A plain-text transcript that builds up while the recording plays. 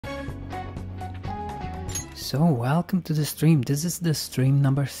So welcome to the stream. This is the stream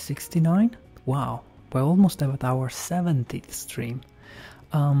number 69. Wow, we're almost at our 70th stream.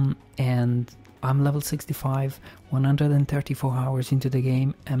 And I'm level 65, 134 hours into the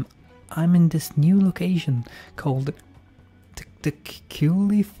game, and I'm in this new location called the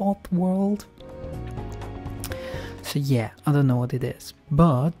clueless world. So yeah, I don't know what it is,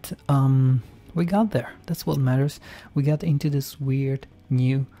 but we got there. That's what matters. We got into this weird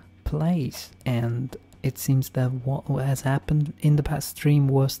new place, and it seems that what has happened in the past stream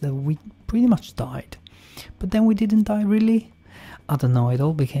was that we pretty much died. But then we didn't die really. I don't know, it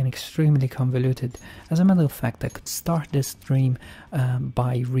all became extremely convoluted. As a matter of fact, I could start this stream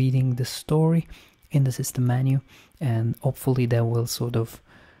by reading the story in the system menu, and hopefully that will sort of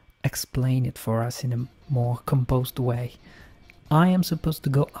explain it for us in a more composed way. I am supposed to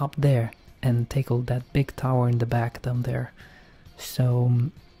go up there and tackle that big tower in the back down there. So,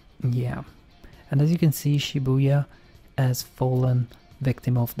 yeah. And as you can see, Shibuya has fallen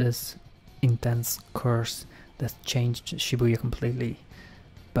victim of this intense curse that changed Shibuya completely.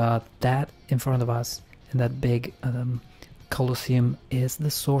 But that in front of us, in that big Colosseum, is the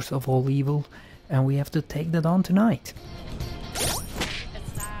source of all evil, and we have to take that on tonight.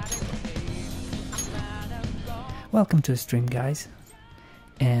 Welcome to the stream, guys.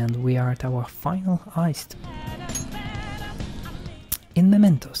 And we are at our final heist. In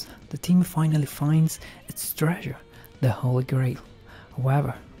Mementos, the team finally finds its treasure, the Holy Grail.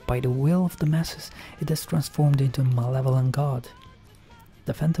 However, by the will of the masses, it has transformed into a malevolent god.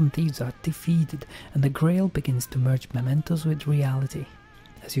 The Phantom Thieves are defeated, and the Grail begins to merge Mementos with reality,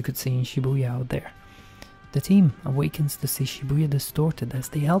 as you could see in Shibuya out there. The team awakens to see Shibuya distorted as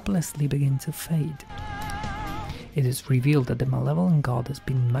they helplessly begin to fade. It is revealed that the malevolent god has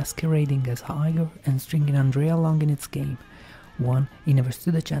been masquerading as Iger and stringing Andrea along in its game, one he never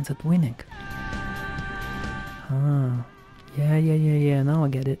stood a chance at winning. Yeah, now I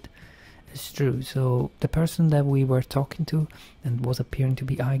get it. It's true. So the person that we were talking to and was appearing to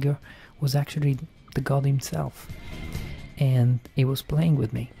be Iger was actually the god himself, and he was playing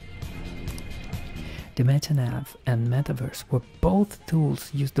with me. The Metanav and Metaverse were both tools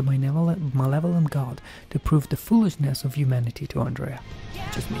used by malevolent god to prove the foolishness of humanity to Andrea,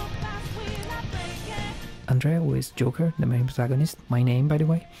 just me. Andrea, who is Joker, the main protagonist, my name by the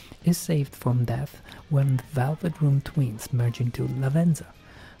way, is saved from death when the Velvet Room twins merge into Lavenza.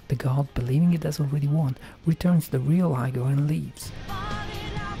 The god, believing it has already won, returns the real Iger and leaves.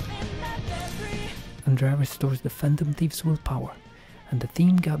 Andrea restores the Phantom Thief's willpower, and the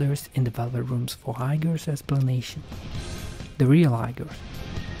team gathers in the Velvet Rooms for Iger's explanation. The real Iger.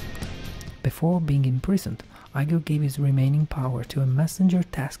 Before being imprisoned, Iger gave his remaining power to a messenger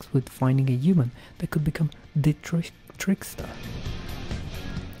tasked with finding a human that could become the trickster,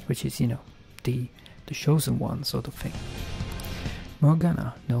 which is, you know, the chosen one sort of thing.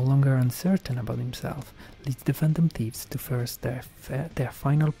 Morgana, no longer uncertain about himself, leads the Phantom Thieves to face their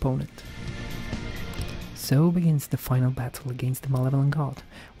final opponent. So begins the final battle against the malevolent god,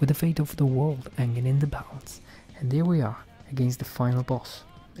 with the fate of the world hanging in the balance. And here we are, against the final boss.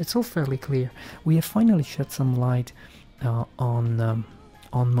 It's all fairly clear. We have finally shed some light on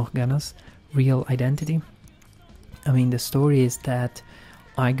Morgana's real identity. I mean, the story is that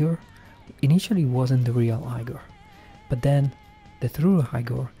Iger initially wasn't the real Iger, but then the true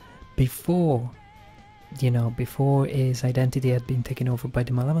Iger, before his identity had been taken over by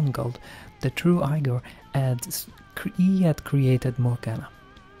the malevolent god, the true Iger had created Morgana.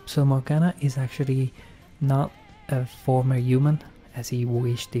 So Morgana is actually not a former human, as he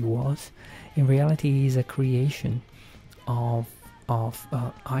wished he was. In reality, he is a creation of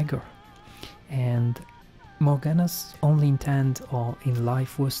Iger, and Morgana's only intent in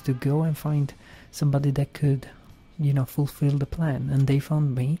life was to go and find somebody that could, fulfill the plan, and they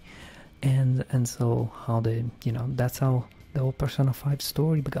found me, and so that's how the whole Persona 5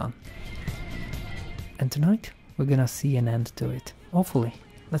 story began. And tonight we're gonna see an end to it, hopefully.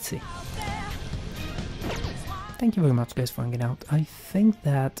 Let's see. Thank you very much, guys, for hanging out. I think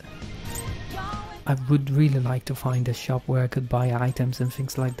that I would really like to find a shop where I could buy items and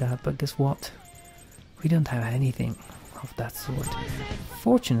things like that, but guess what? We don't have anything of that sort.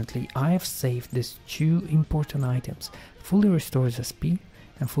 Fortunately, I have saved these two important items. Fully restores SP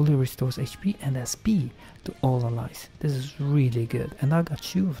and fully restores HP and SP to all allies. This is really good, and I got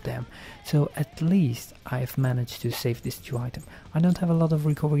two of them, so at least I've managed to save these two items. I don't have a lot of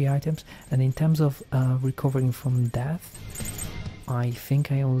recovery items, and in terms of recovering from death, I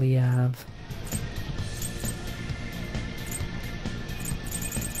think I only have...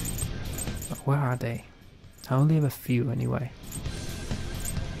 Where are they? I only have a few anyway.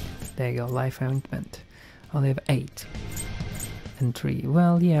 There you go, life ointment. I only have 8 and 3.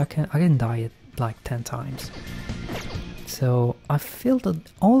 Well, yeah, I can die it like 10 times. So I feel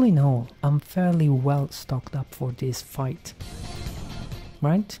that all in all, I'm fairly well stocked up for this fight.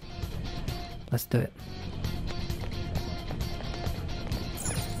 Right? Let's do it.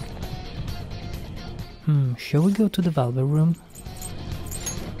 Shall we go to the Velvet Room?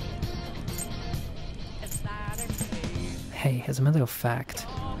 Hey, as a matter of fact,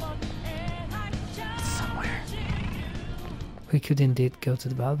 somewhere we could indeed go to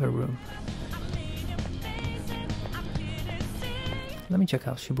the Velvet Room. Let me check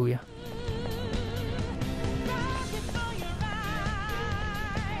out Shibuya.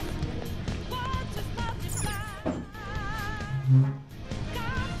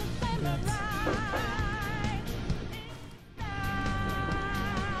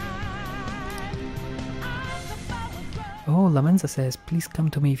 Oh, Lamenza says, please come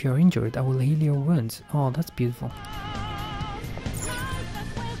to me if you're injured, I will heal your wounds. Oh, that's beautiful.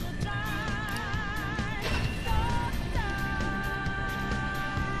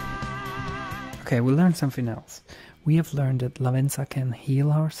 Okay, we learned something else. We have learned that Lavenza can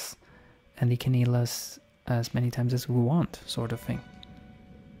heal us, and he can heal us as many times as we want, sort of thing.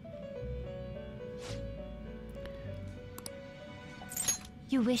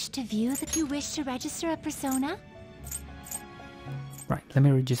 You wish to view that you wish to register a persona? Right, let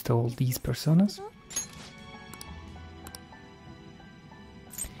me register all these personas.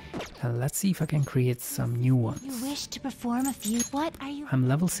 Let's see if I can create some new ones. You wish to perform a few. What are you? I'm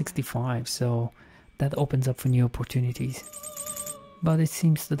level 65, so that opens up for new opportunities. But it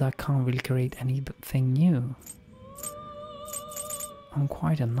seems that I can't really create anything new. I'm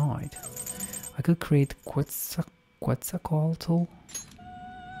quite annoyed. I could create Quetzalcoatl.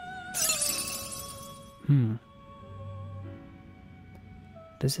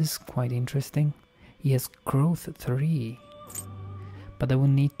 This is quite interesting. He has growth 3. But I will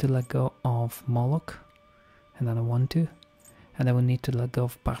need to let go of Moloch. And I don't want to. And I will need to let go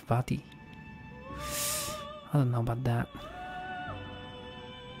of Parvati. I don't know about that.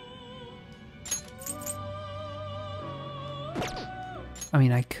 I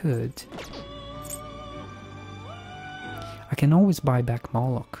mean, I could. I can always buy back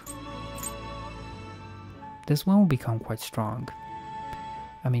Moloch. This one will become quite strong.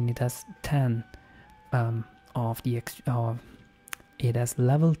 I mean, it has 10 of the it has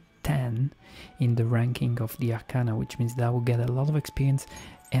level 10 in the ranking of the Arcana, which means that I will get a lot of experience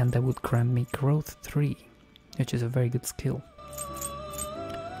and that would grant me growth 3, which is a very good skill.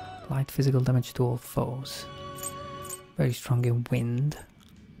 Light physical damage to all foes. Very strong in wind.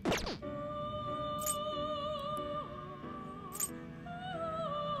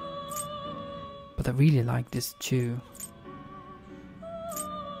 But I really like this too.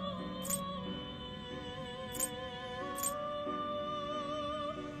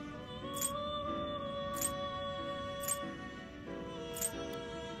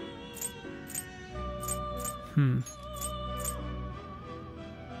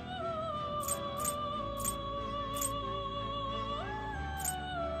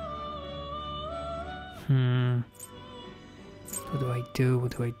 What do I do?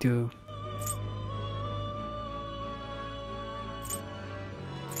 What do I do?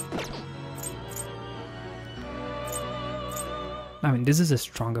 I mean, this is a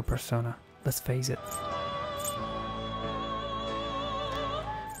stronger persona, let's face it.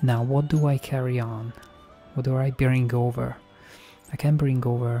 Now, what do I carry on? What do I bring over? I can bring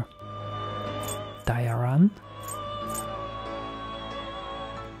over Diaran,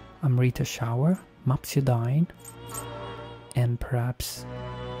 Amrita Shower, Mapsudine, and perhaps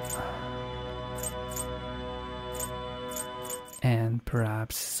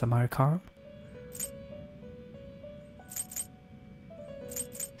Samarkar.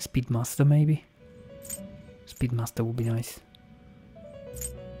 Speedmaster maybe? Speedmaster would be nice.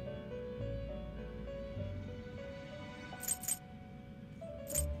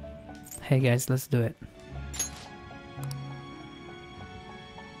 Hey guys, let's do it.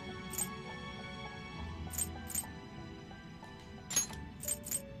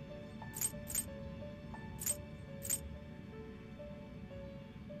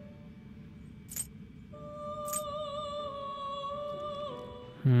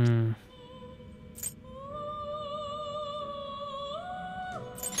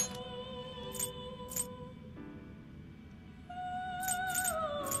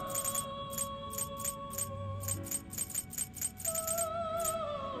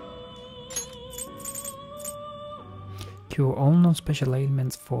 Cure all non-special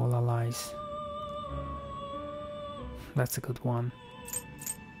ailments for all allies. That's a good one.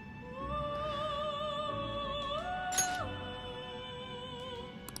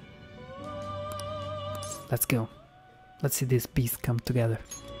 Let's go. Let's see this beast come together.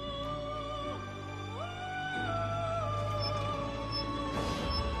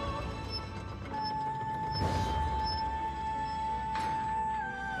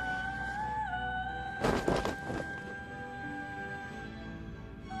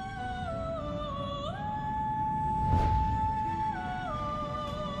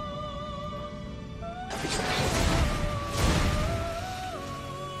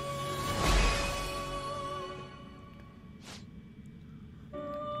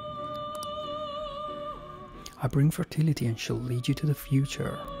 I bring fertility and shall lead you to the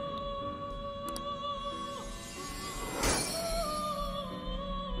future.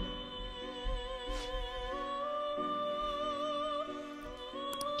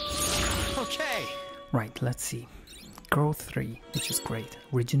 Okay. Right, let's see. Growth 3, which is great.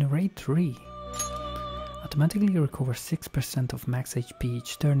 Regenerate 3. Automatically recover 6% of max HP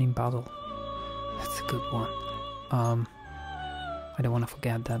each turn in battle. That's a good one. I don't want to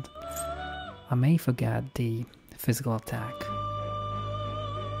forget that. I may forget the physical attack.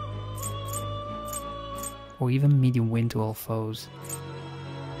 Or even medium wind to all foes.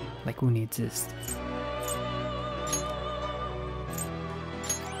 Like who needs this?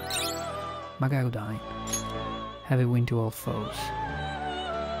 Magaudine. Heavy wind to all foes.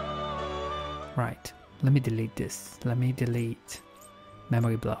 Right, let me delete this. Let me delete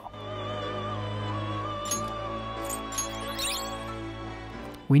Memory Blow.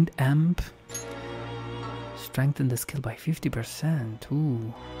 Wind Amp. Strengthen the skill by 50%.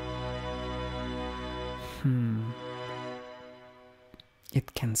 Ooh.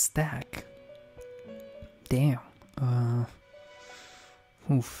 It can stack. Damn.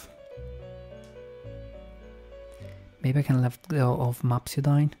 Oof. Maybe I can let go of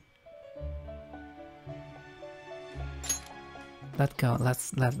Mapsudine. Let's go.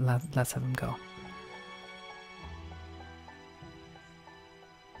 Let's have him go.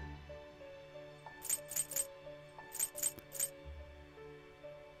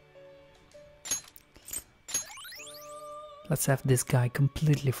 Let's have this guy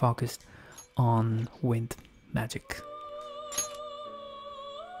completely focused on wind magic.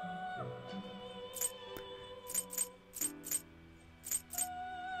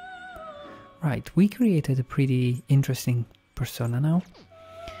 Right, we created a pretty interesting persona now.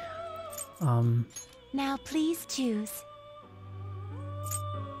 Now please choose.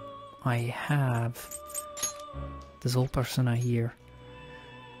 I have this old persona here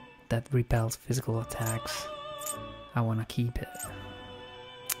that repels physical attacks. I want to keep it.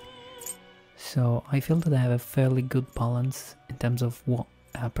 So I feel that I have a fairly good balance in terms of what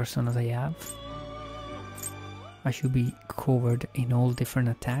personas I have. I should be covered in all different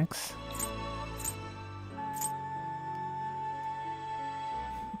attacks.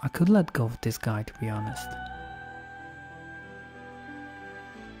 I could let go of this guy, to be honest.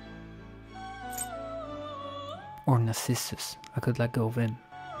 Or Narcissus. I could let go of him.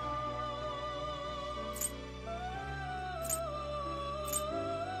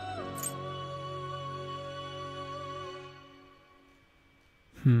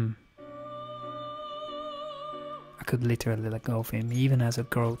 I could literally let go of him, even as a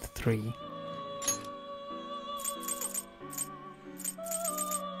growth 3.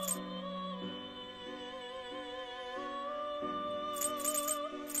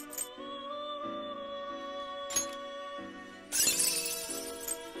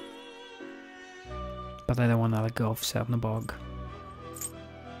 But I don't want to let go of Cernobog.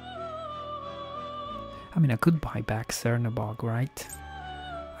 I mean, I could buy back Cernobog, right?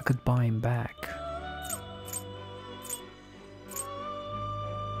 I could buy him back.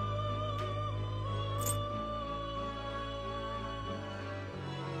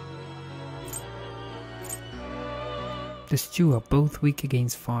 These two are both weak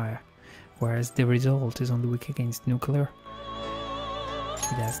against fire, whereas the result is only weak against nuclear.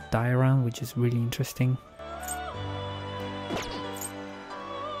 It has Diaround, which is really interesting.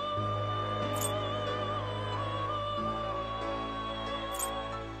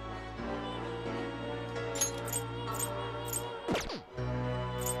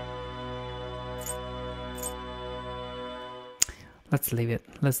 Let's leave it.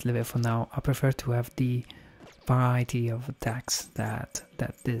 Let's leave it for now. I prefer to have the variety of attacks that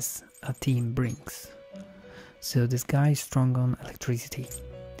this team brings. So this guy is strong on electricity.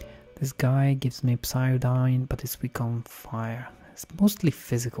 This guy gives me Psyodine, but is weak on fire. It's mostly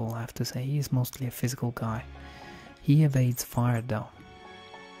physical, I have to say. He's mostly a physical guy. He evades fire though.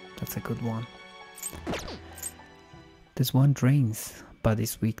 That's a good one. This one drains, but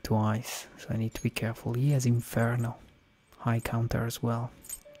is weak to ice, so I need to be careful. He has Inferno. High counter as well.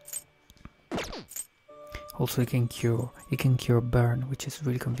 Also, it can cure burn, which is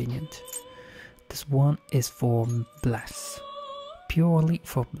really convenient. This one is for bless, purely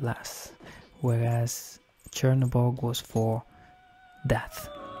for bless, whereas Chernobog was for death.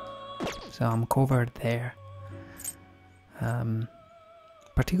 So I'm covered there.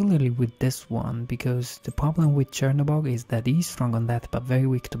 Particularly with this one, because the problem with Chernobog is that he's strong on death but very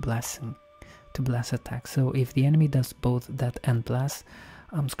weak to bless attack. So if the enemy does both death and bless,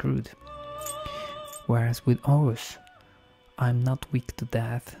 I'm screwed. Whereas with Horus, I'm not weak to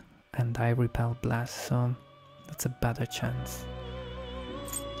death and I repel blast, so that's a better chance.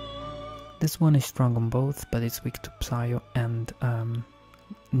 This one is strong on both, but it's weak to Psycho and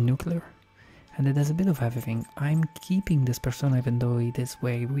nuclear. And it does a bit of everything. I'm keeping this persona even though it is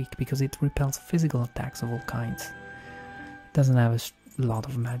very weak, because it repels physical attacks of all kinds. It doesn't have a lot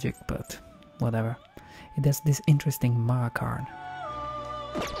of magic, but whatever. It has this interesting Marakarn.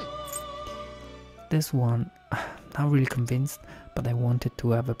 This one, not really convinced, but I wanted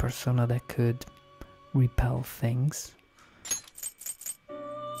to have a persona that could repel things.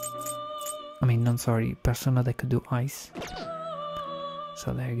 I mean, no, sorry, persona that could do ice.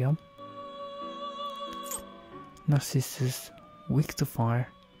 So there you go. Narcissus, weak to fire.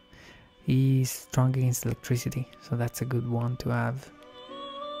 He's strong against electricity, so that's a good one to have.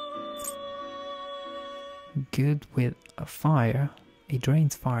 Good with a fire. He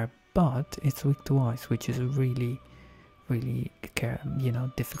drains fire, but it's weak to ice, which is a really, really,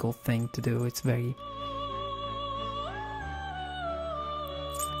 difficult thing to do. It's very...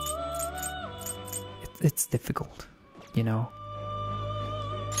 It's difficult, But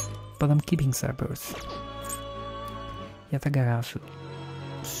I'm keeping Cerberus. Yatagarasu.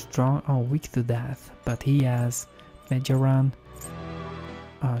 Strong, weak to death, but he has Mejaran,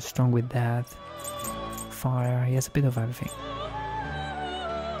 strong with death, fire, he has a bit of everything.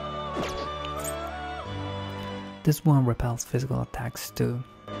 This one repels physical attacks too.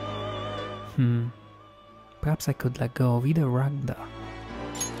 Perhaps I could let go of either Ragda.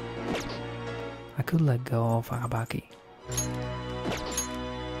 I could let go of Arabaki.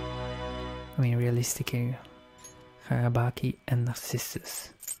 I mean, realistically, Arabaki and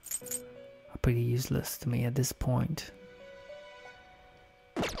Narcissus are pretty useless to me at this point.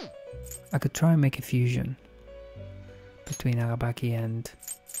 I could try and make a fusion between Arabaki and...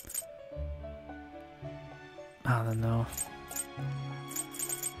 I don't know.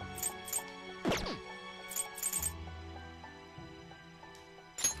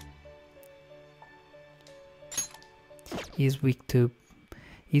 He's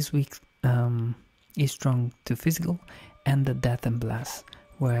strong to physical and the death and blast,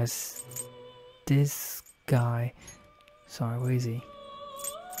 whereas this guy, sorry, where is he?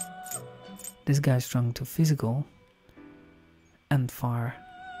 This guy's strong to physical and fire.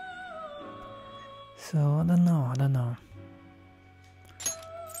 So I don't know.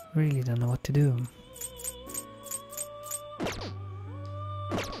 Really don't know what to do.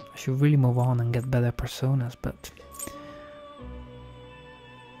 I should really move on and get better personas, but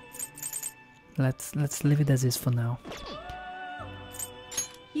let's leave it as is for now.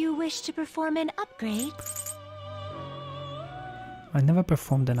 You wish to perform an upgrade? I never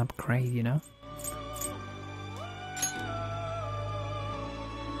performed an upgrade,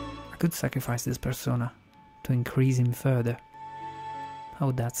 I could sacrifice this persona to increase him further. How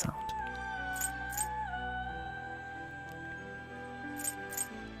would that sound?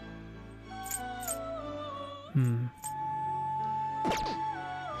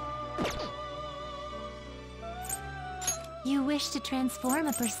 You wish to transform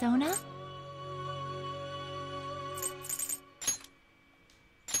a persona?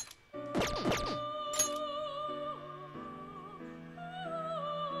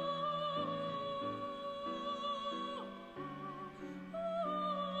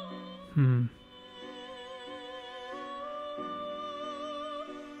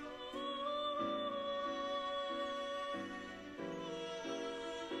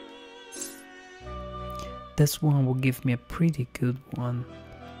 This one will give me a pretty good one.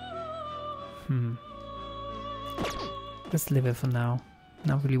 Let's leave it for now.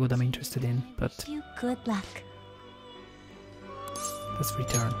 Not really what I'm interested in, but Wish you good luck. let's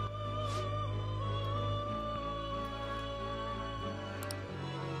return.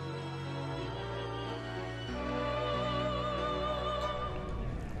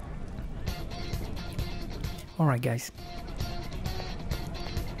 Alright guys.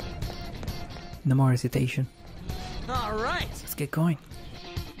 No more hesitation. Alright! Let's get going.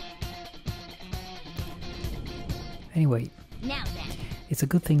 Anyway, Now then. it's a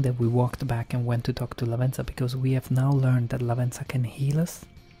good thing that we walked back and went to talk to Lavenza, because we have now learned that Lavenza can heal us,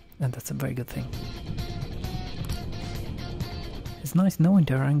 and that's a very good thing. It's nice knowing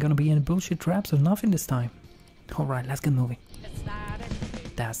there aren't gonna be any bullshit traps or nothing this time. Alright, let's get moving.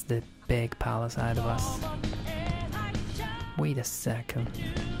 That's the big palace ahead of us. Wait a second.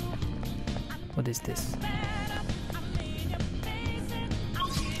 What is this?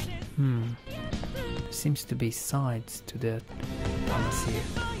 There seems to be sides to the palace here.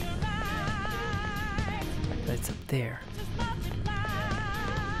 That's up there.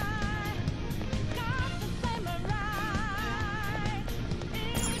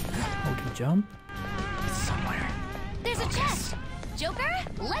 Hold the jump. It's somewhere. There's a chest! Joker,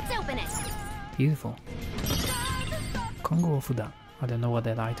 let's open it! Beautiful. Kongo Fuda. I don't know what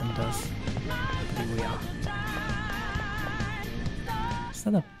that item does. But here we are. Is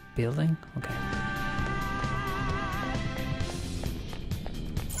that a building? Okay.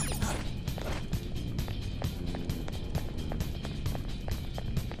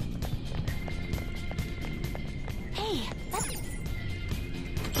 Hey, that's...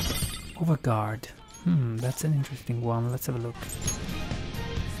 Overguard. That's an interesting one. Let's have a look.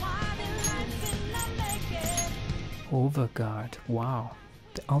 Overguard. Wow.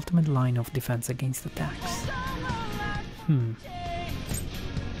 The ultimate line of defense against attacks.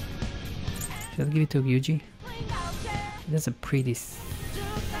 Should I give it to Yuji? That's a pretty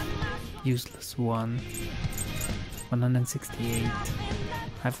useless one. 168. I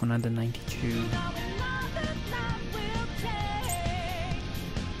have 192.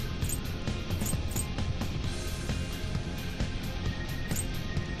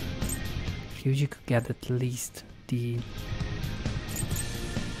 Yuji could get at least the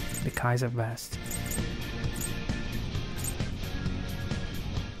Kaiser vest.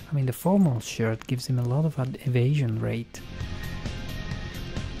 I mean, the formal shirt gives him a lot of evasion rate,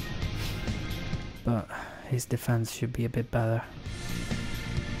 but his defense should be a bit better.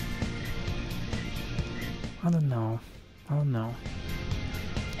 I don't know.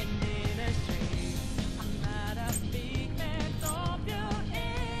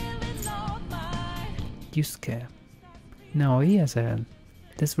 Yusuke. No, he has a...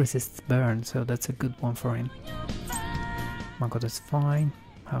 This resists burn, so that's a good one for him. Makoto's fine.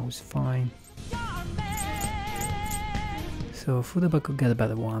 Hao's fine. So Futaba could get a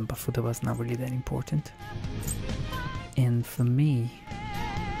better one, but Futaba's not really that important. And for me,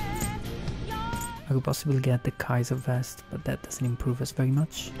 I could possibly get the Kaiser vest, but that doesn't improve us very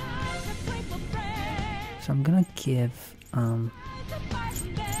much. So I'm gonna give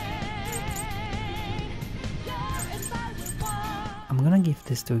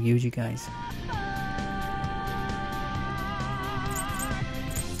this to Yuji, guys.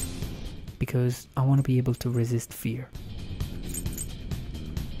 Because I want to be able to resist fear.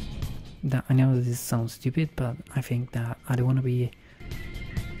 I know this sounds stupid, but I think that I don't want to be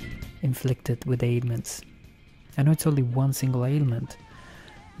inflicted with ailments. I know it's only one single ailment,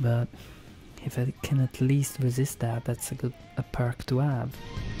 but if I can at least resist that, that's a perk to have.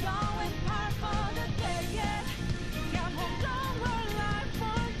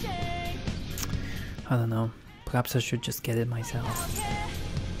 I don't know, perhaps I should just get it myself.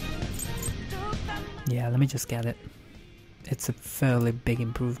 Yeah, let me just get it. It's a fairly big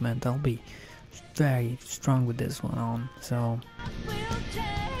improvement. I'll be very strong with this one on, so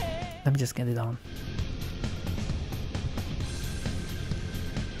let me just get it on.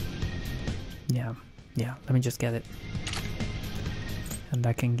 Yeah, let me just get it. And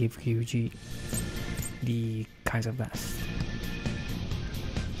I can give Ryuji the Kaiser vest.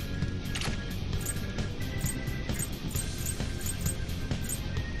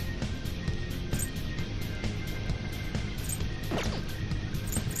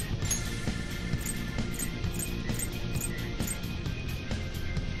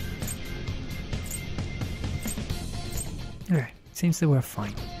 Okay, seems that we're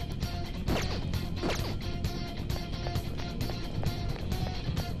fine.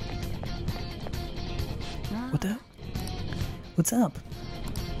 What the? What's up?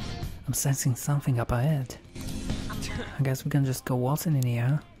 I'm sensing something up ahead. I guess we can just go waltzing in here,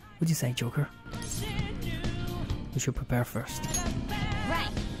 huh? What'd you say, Joker? We should prepare first.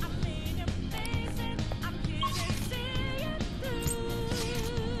 Right.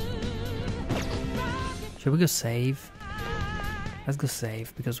 Should we go save? Let's go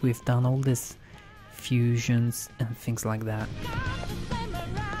save, because we've done all these fusions and things like that.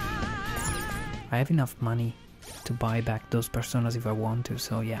 I have enough money to buy back those personas if I want to,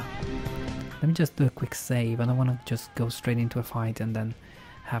 so yeah. Let me just do a quick save. I don't want to just go straight into a fight and then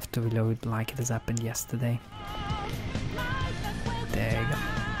have to reload like it has happened yesterday. There you go.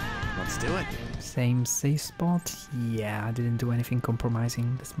 Let's do it. Same save spot? Yeah, I didn't do anything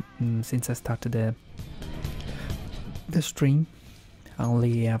compromising this, since I started the stream. I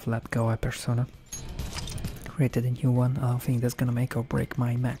only have let go a persona. Created a new one. I don't think that's gonna make or break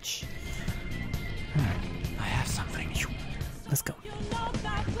my match. I have something. Let's go.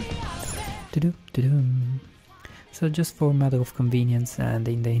 So just for a matter of convenience and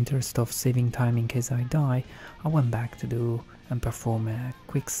in the interest of saving time in case I die, I went back to do and perform a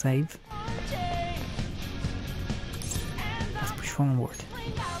quick save. Let's push forward.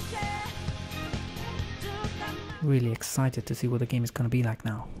 Really excited to see what the game is gonna be like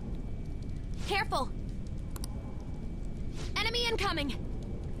now. Careful! Enemy incoming!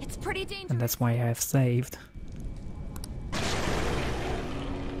 It's pretty dangerous. And that's why I have saved.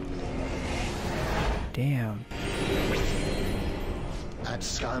 Damn.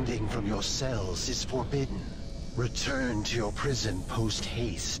 Absconding from your cells is forbidden. Return to your prison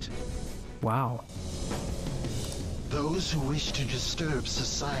post-haste. Wow. Those who wish to disturb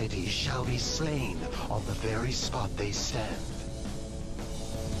society shall be slain on the very spot they stand.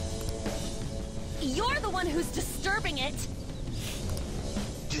 You're the one who's disturbing it!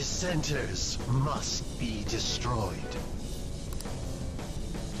 Dissenters must be destroyed.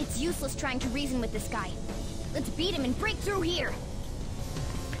 It's useless trying to reason with this guy. Let's beat him and break through here!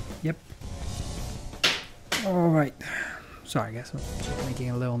 Yep. Alright. Sorry guys, I'm making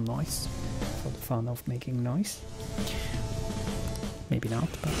a little noise. For the fun of making noise. Maybe not,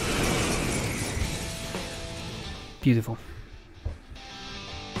 but... Beautiful.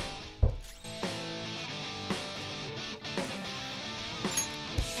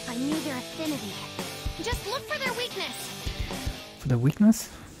 If I knew their affinity. Just look for their weakness! For the weakness?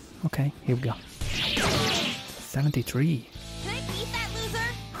 Okay, here we go. 73. Can I beat that loser?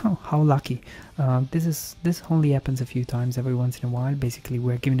 Oh, how lucky. This only happens a few times every once in a while. Basically,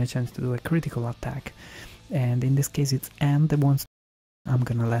 we're given a chance to do a critical attack. And in this case, it's Anne that wants... I'm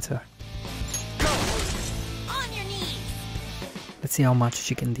gonna let her. On your knees! Let's see how much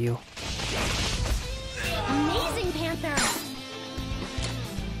she can deal. Amazing, Panther!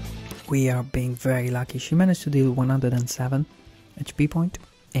 We are being very lucky. She managed to deal 107 HP point.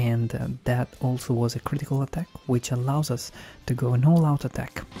 And that also was a critical attack, which allows us to go an all-out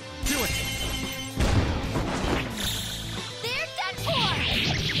attack. Do it! They're dead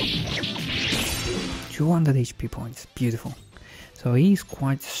for! 200 HP points, beautiful. So he's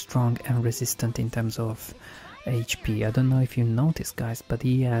quite strong and resistant in terms of HP. I don't know if you noticed guys, but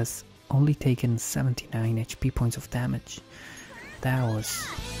he has only taken 79 HP points of damage. That was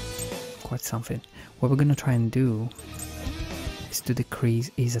quite something. What we're gonna try and do is to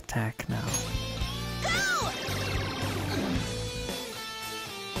decrease his attack now. Go!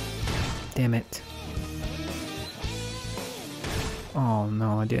 Damn it. Oh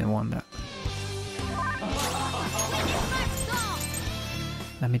no, I didn't want that.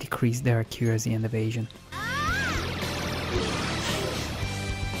 Let me decrease their accuracy and evasion.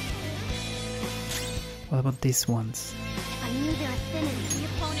 What about these ones? I knew their affinity. The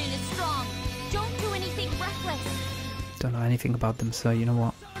opponent is strong. Don't do anything reckless. Don't know anything about them, so you know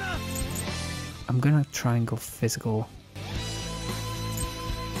what? I'm gonna try and go physical.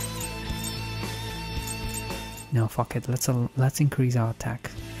 No, fuck it. Let's increase our attack.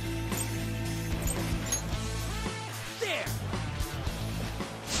 There!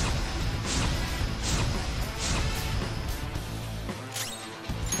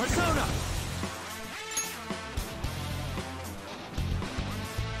 Persona!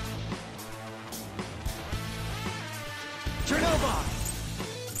 Chernobyl!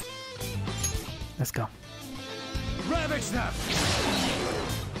 Let's go. Ravage them!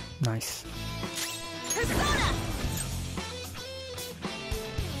 Nice. Persona!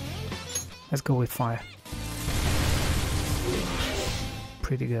 Let's go with fire.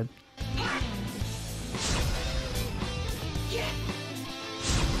 Pretty good.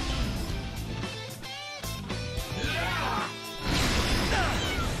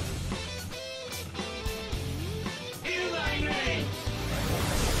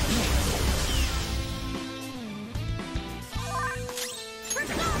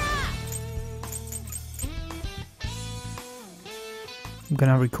 I'm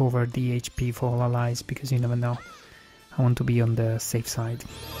gonna recover the HP for all allies because you never know. I want to be on the safe side.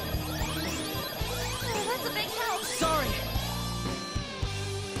 Oh, that's a big help. Sorry!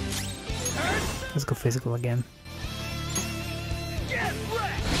 Let's go physical again. Get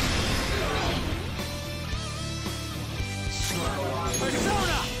wrecked!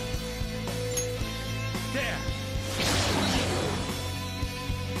 Persona! There!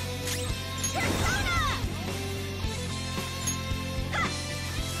 Persona!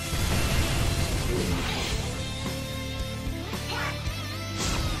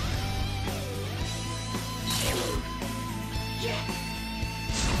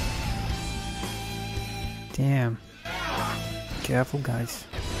 Damn. Careful, guys.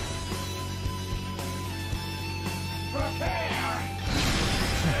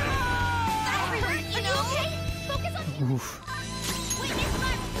 Oof.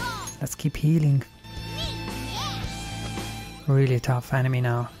 Let's keep healing. Really tough enemy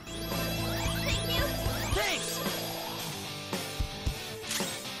now.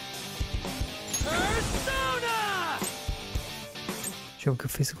 Shall we go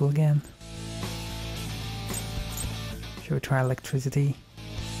physical again? Shall we try electricity?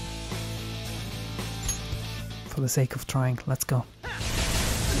 For the sake of trying, let's go.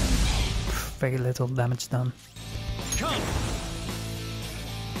 Very little damage done. Come.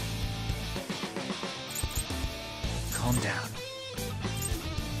 Calm down.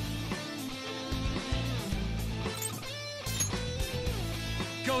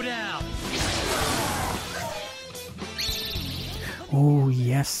 Go down. Oh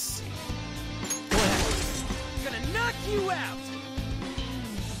yes. Go ahead. Gonna knock you out.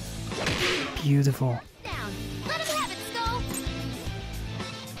 Beautiful. Down. Let him have it, Skull.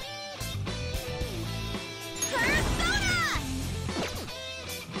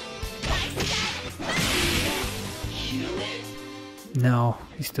 No,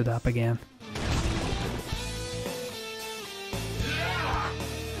 he stood up again.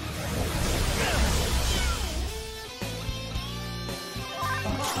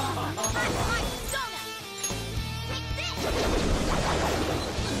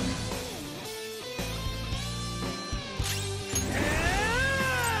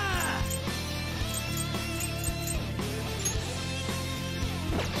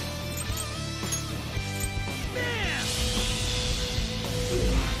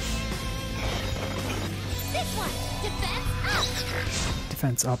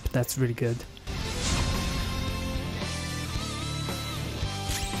 Defense up, that's really good.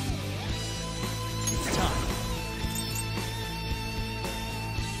 It's time.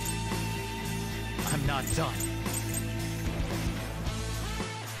 I'm not done.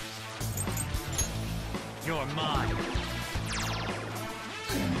 You're mine.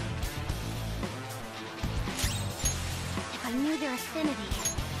 I knew their affinity.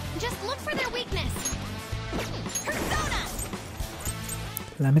 Just look for their weakness. Persona!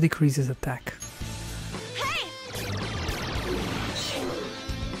 Let me decrease his attack. Hey!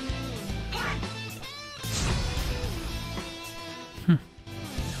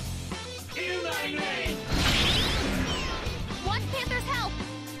 Want Panther's help!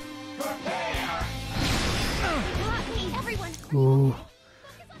 Prepare! Everyone! Ooh,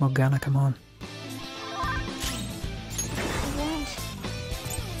 Morgana, come on. I won't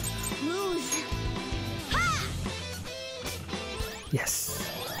lose. Ha! Yes.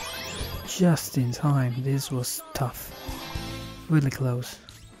 Just in time. This was tough. Really close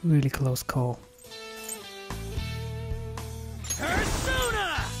call.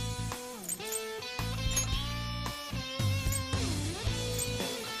 Persona!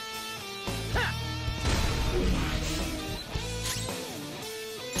 Ha!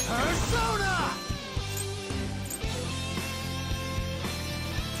 Persona!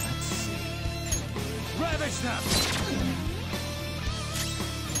 Let's see. Ravage them!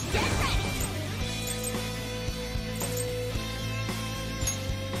 Get ready!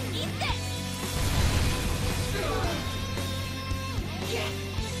 Eat this!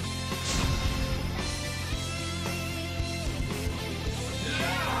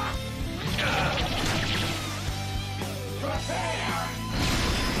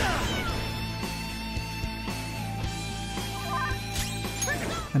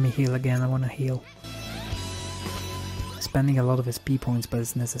 Let me heal again, I wanna heal. Spending a lot of SP points, but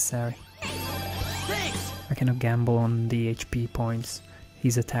it's necessary. Thanks! I cannot gamble on the HP points.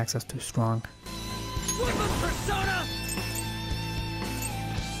 His attacks are too strong. Woodland Persona!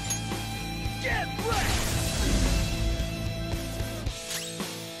 Get ready!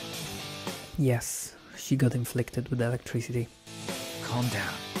 Yes, she got inflicted with electricity. Calm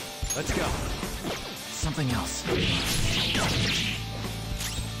down. Let's go. Something else.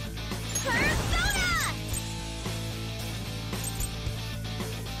 Persona!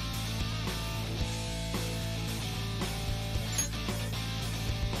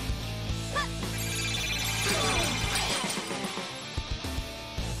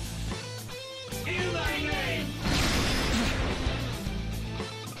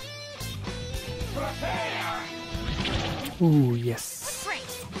 Ooh, yes.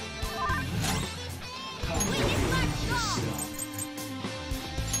 Brace!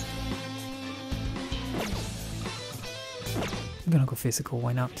 I'm gonna go physical,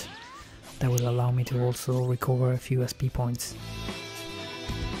 why not? That will allow me to also recover a few SP points.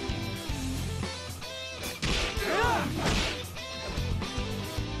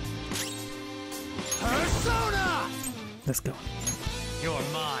 let's go. You're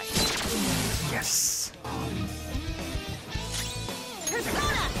mine. Yes.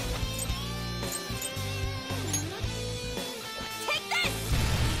 Persona! Take this!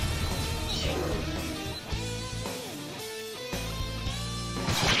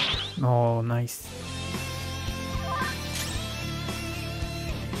 Oh, nice.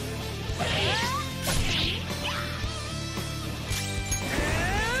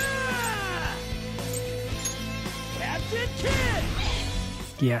 Captain Kid!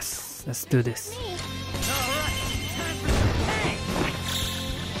 Yes, let's do this. Alright, time for some pain!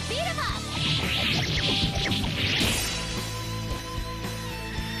 Beat him up!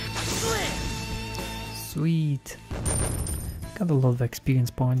 Sweet. Got a lot of experience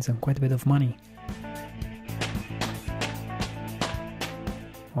points and quite a bit of money.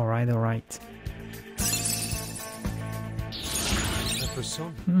 Alright, alright.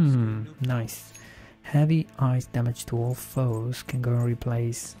 Nice. Heavy ice damage to all foes can go and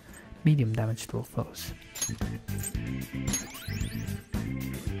replace medium damage to all foes.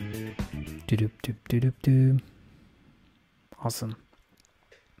 Doop doop doop doop. Awesome.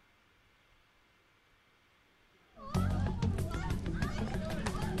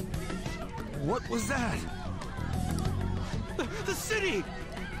 What was that? The city!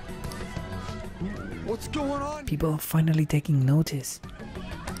 What's going on? People are finally taking notice.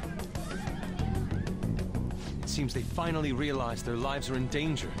 It seems they finally realized their lives are in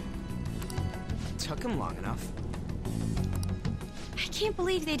danger. Took him long enough. I can't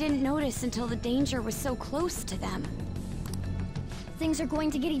believe they didn't notice until the danger was so close to them. Things are going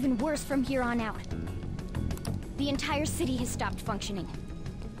to get even worse from here on out. The entire city has stopped functioning.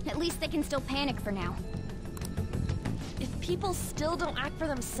 At least they can still panic for now. If people still don't act for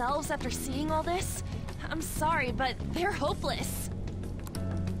themselves after seeing all this, I'm sorry, but they're hopeless.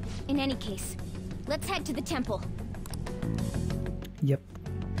 In any case, let's head to the temple. Yep.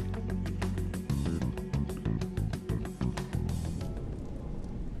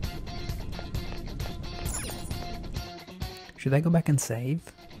 Should I go back and save?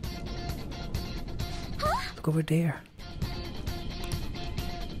 Look over there.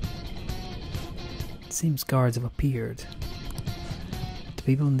 It seems guards have appeared. The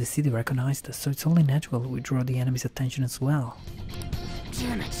people in the city recognized us, so it's only natural we draw the enemy's attention as well.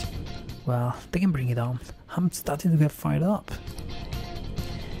 Damn it! Well, they can bring it on. I'm starting to get fired up.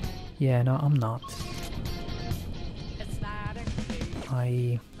 Yeah, no, I'm not.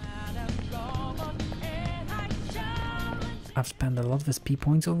 I've spent a lot of SP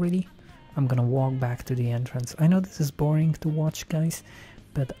points already. I'm gonna walk back to the entrance. I know this is boring to watch, guys,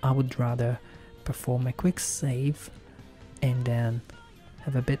 but I would rather perform a quick save and then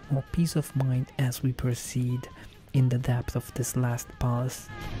have a bit more peace of mind as we proceed in the depth of this last palace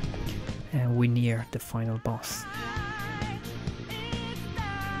and we near the final boss.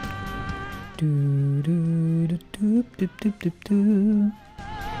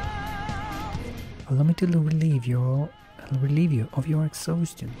 Allow me to relieve you of your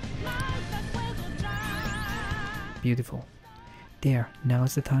exhaustion. Beautiful. There, now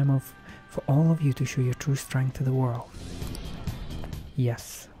is the time for all of you to show your true strength to the world.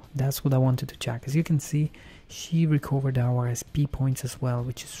 Yes, that's what I wanted to check. As you can see, she recovered our SP points as well,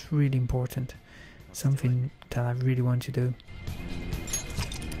 which is really important. Something that I really want to do.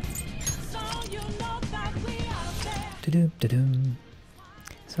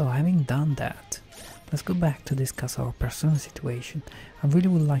 So having done that, let's go back to discuss our persona situation. I really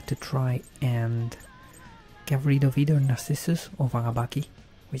would like to try and get rid of either Narcissus or Vagabaki,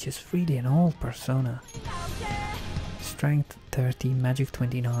 which is really an old persona. Strength 30, magic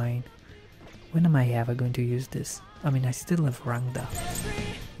 29. When am I ever going to use this? I mean, I still have Rangda,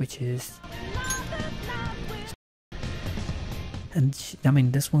 which is... And I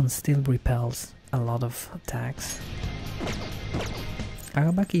mean, this one still repels a lot of attacks.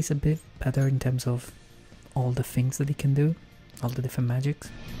 Vagabaki is a bit better in terms of all the things that he can do, all the different magics.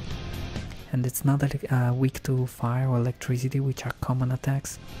 And it's not weak to fire or electricity, which are common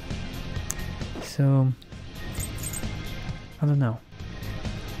attacks. So, I don't know.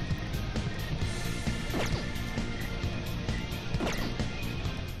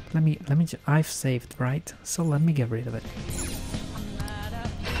 I've saved, right? So let me get rid of it.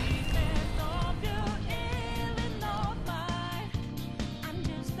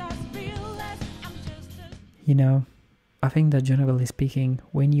 You know, I think that generally speaking,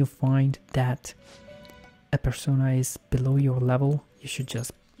 when you find that a persona is below your level, you should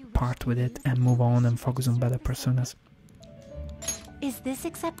just part with it and move on and focus on better personas. Is this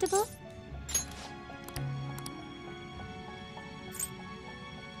acceptable?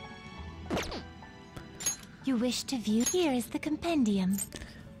 You wish to view? Here is the compendium.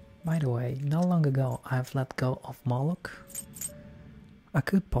 By the way, not long ago I've let go of Moloch. I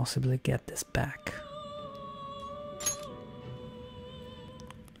could possibly get this back.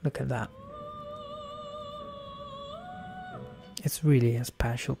 Look at that. It's really a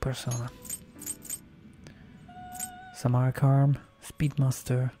special persona. Samaric Arm,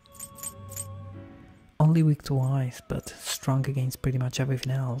 Speedmaster. Only weak to ice, but strong against pretty much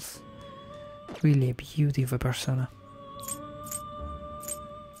everything else. Really a beauty of a persona.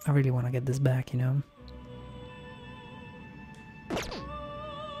 I really want to get this back, you know.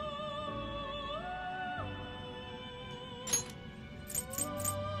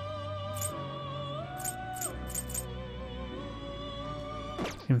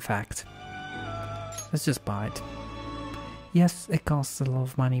 In fact, let's just buy it. Yes, it costs a lot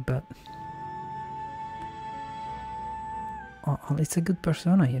of money, but it's a good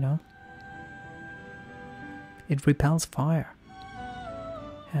persona, you know. It repels fire,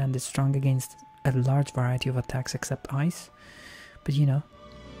 and it's strong against a large variety of attacks except ice. But you know,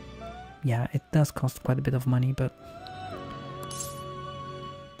 yeah, it does cost quite a bit of money, but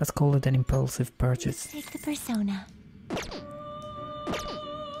let's call it an impulsive purchase. Take the persona.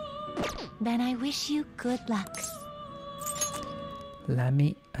 Then I wish you good luck. Let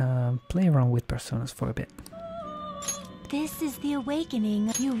me play around with personas for a bit. This is the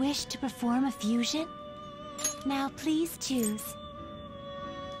awakening. You wish to perform a fusion? Now please choose.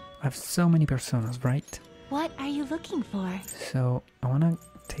 I have so many personas, right? What are you looking for? So I wanna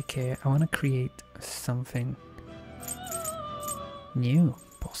I wanna create something new,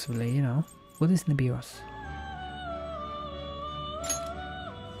 possibly, you know. What is Nibiru's?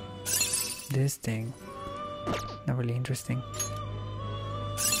 This thing. Not really interesting.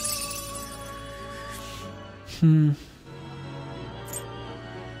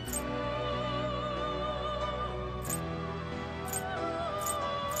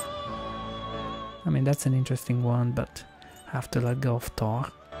 I mean, that's an interesting one, but I have to let go of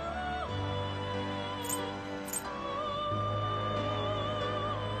Thor.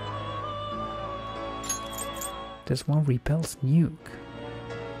 This one repels nuke.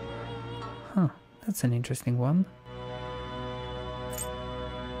 Huh, that's an interesting one.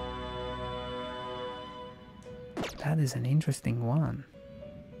 That is an interesting one.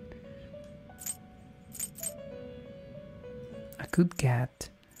 I could get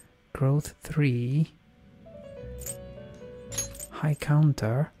growth 3, high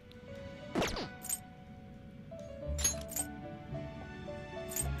counter,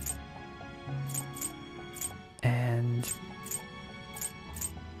 and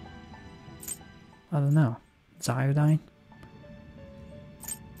I don't know, Iodine.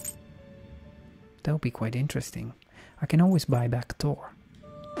 That would be quite interesting. I can always buy back Thor.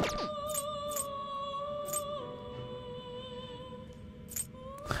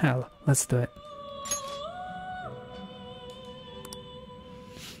 Hell, let's do it.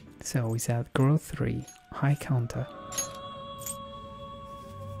 So we said growth 3, high counter.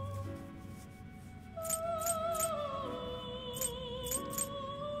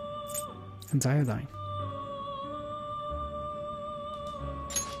 And Iodine.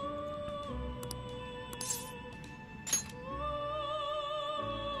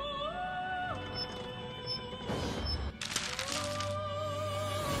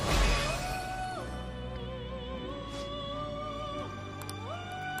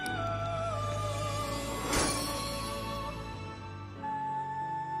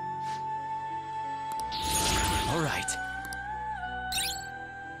 All right.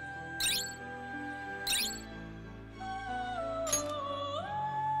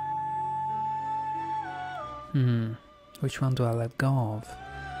 Which one do I let go of?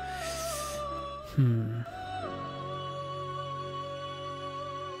 I'm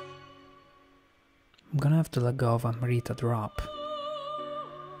gonna have to let go of Amrita Drop.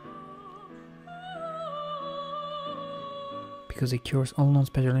 Because it cures all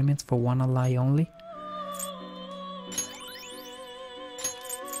non-special limits for one ally only.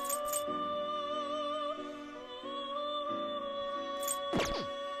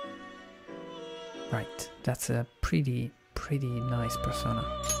 Right, that's a pretty nice persona.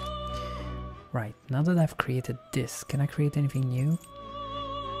 Right, now that I've created this, can I create anything new?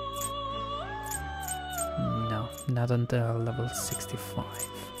 No, not until level 65.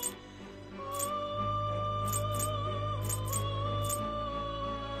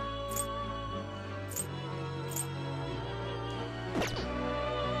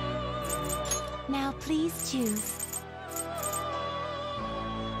 Now please choose.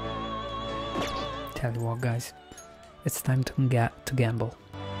 Tell you what, guys, it's time to gamble.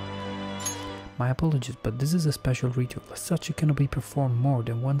 My apologies, but this is a special ritual. As such, it cannot be performed more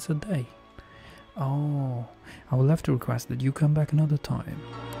than once a day. Oh, I will have to request that you come back another time.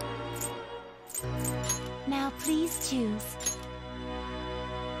 Now please choose.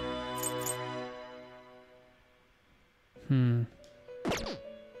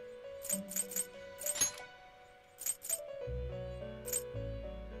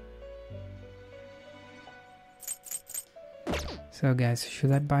 So guys,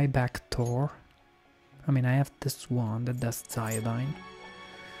 should I buy back Thor? I mean, I have this one that does iodine.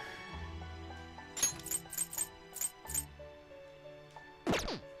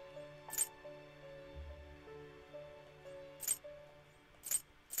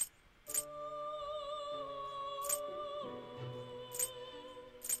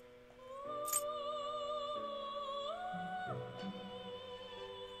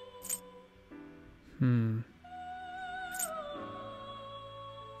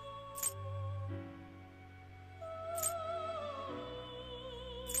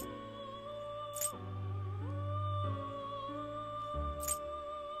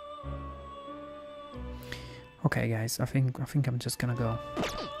 Okay guys, I think I'm just gonna go.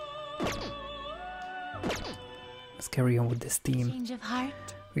 Let's carry on with this team. Change of heart?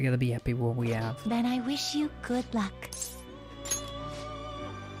 We gotta be happy with what we have. Then I wish you good luck.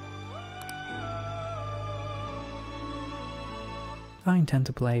 I intend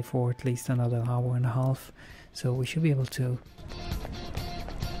to play for at least another hour and a half, so we should be able to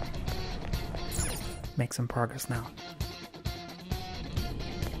make some progress now.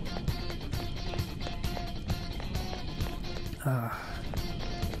 I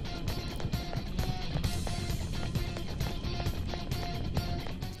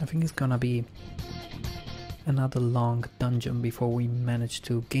think it's gonna be another long dungeon before we manage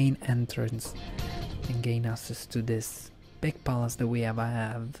to gain entrance and gain access to this big palace that we have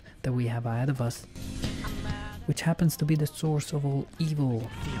ahead of us, which happens to be the source of all evil.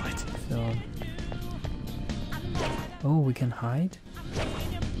 Feel it. So, oh, we can hide.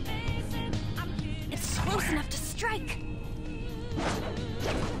 It's close enough to strike.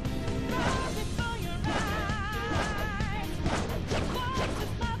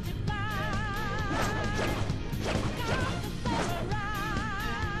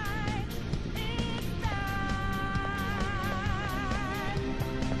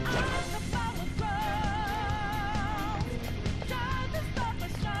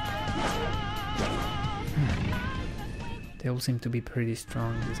 They all seem to be pretty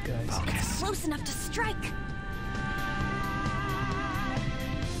strong, these guys. It's close enough to strike.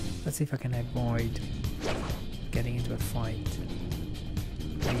 Let's see if I can avoid getting into a fight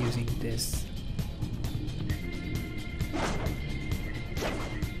by using this.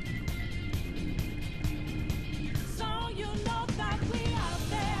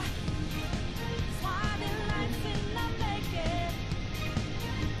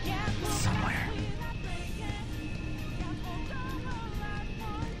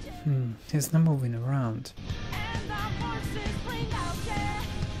 He's not moving around.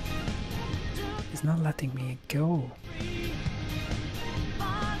 He's not letting me go.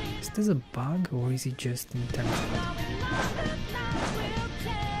 Is this a bug or is he just intentional?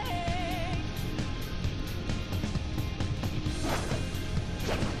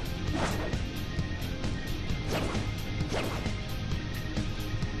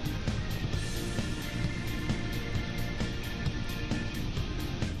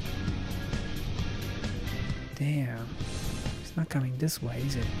 Damn, it's not coming this way,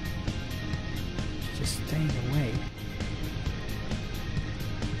 is it? It's just staying away.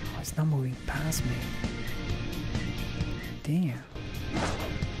 Oh, it's not moving past me. Damn.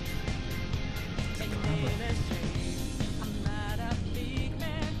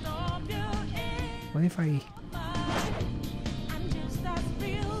 What if I...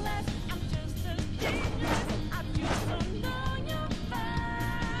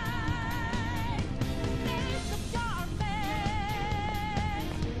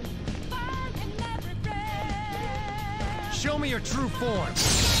 Show me your true form.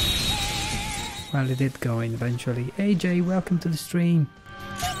 Well, it did go in eventually. AJ, welcome to the stream.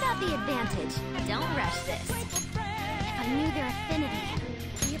 Take out the advantage. Don't rush this. If I knew their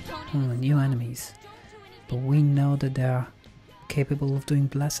affinity, the opponent... New enemies. But we know that they are capable of doing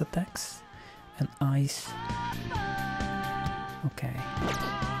blast attacks and ice. Okay.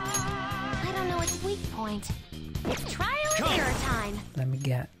 I don't know its weak point. It's trial and error time. Let me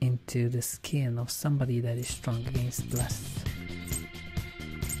get into the skin of somebody that is strong against blast.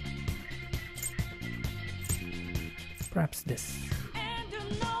 Perhaps this.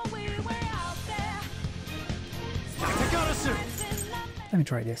 I got a suit. Let me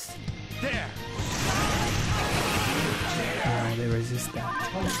try this. There. barely resist that.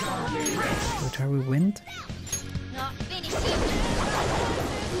 So try with wind. Not finish it.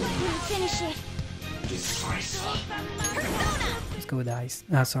 Finish it. Persona! Let's go with ice.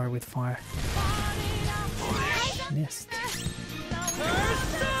 Sorry, with fire. Missed.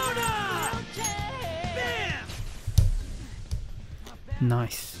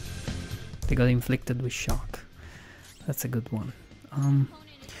 Nice. They got inflicted with shock. That's a good one.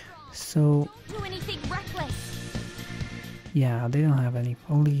 So Do anything reckless. yeah, they don't have any.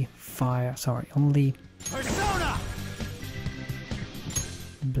 Only fire. Sorry, only Persona!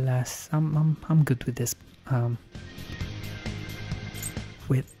 bless. I'm good with this.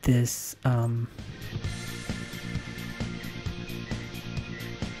 With this.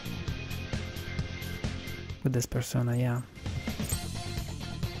 With this persona, yeah.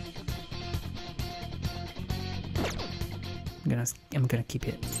 I'm gonna keep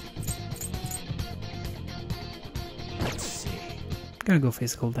it. Let's see. Gonna go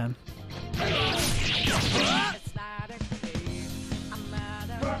physical then.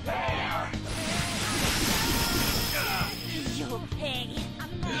 You'll pay.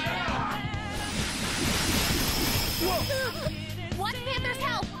 Watch Panther's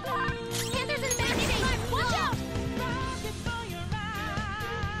help! Panther's in bad shape! Watch out!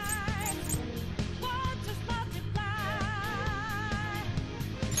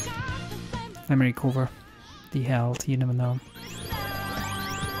 Let me recover the health, you never know.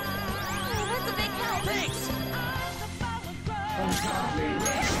 That's a big help! Thanks!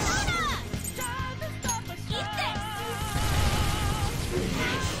 Eat this!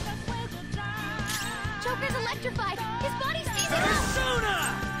 Joker's electrified! His body's seizing up! Persona!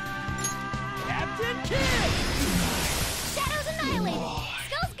 Captain Kidd! Shadow's annihilated!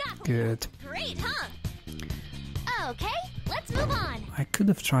 Skull's got Good. great, huh? Okay, let's move on. I could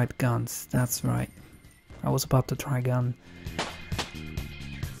have tried guns, that's right. I was about to try gun.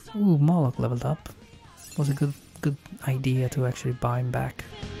 Ooh, Moloch leveled up. Was a good idea to actually buy him back.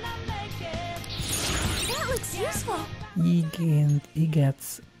 That looks useful. He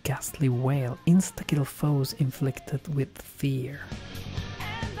gets Ghastly Wail. Insta-kill foes inflicted with fear.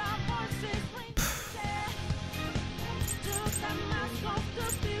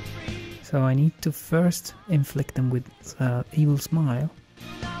 So I need to first inflict them with Evil Smile.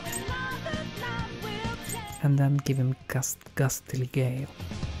 And then give him Gustly Gale.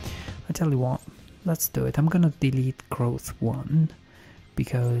 I tell you what, let's do it. I'm gonna delete Growth 1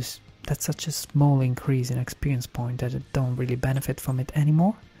 because that's such a small increase in experience point that I don't really benefit from it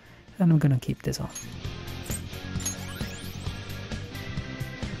anymore. And I'm gonna keep this on.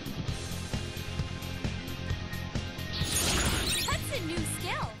 That's a new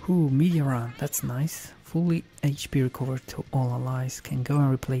skill. Ooh, Meteoran, that's nice. Fully HP recovered to all allies. Can go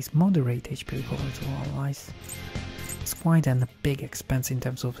and replace moderate HP recovered to all allies. It's quite a big expense in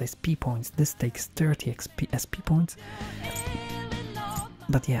terms of SP points. This takes 30 SP points.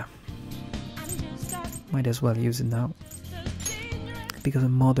 But yeah, might as well use it now. Because a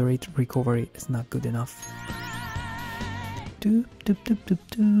moderate recovery is not good enough. Doop, doop, doop, doop,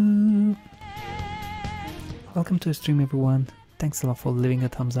 doop. Welcome to the stream, everyone. Thanks a lot for leaving a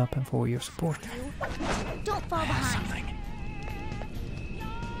thumbs up and for your support. Don't fall behind. Something.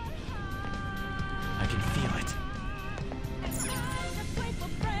 I can feel it.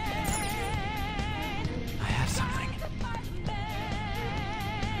 I have something.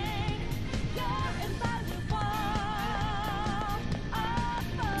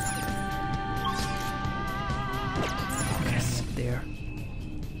 Yes, there.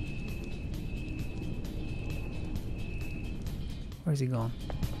 Where's he gone?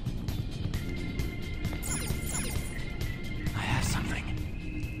 I have something.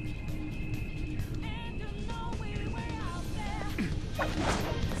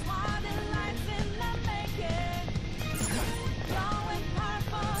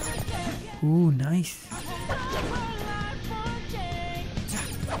 Ooh, nice.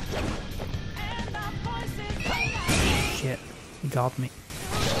 Shit, he got me.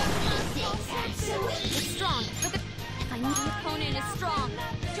 It's strong. Look at. I need the opponent is strong.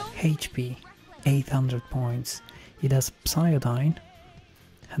 Don't HP, 800 points. He does Psyodyne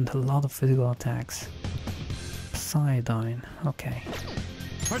and a lot of physical attacks. Psyodyne, okay.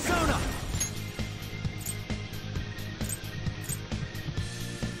 Persona!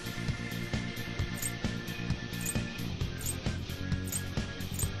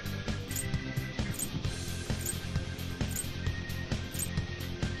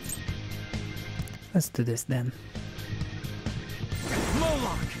 Let's do this then.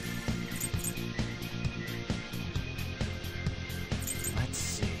 Moloch! Let's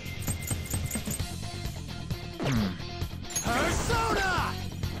see. Persona!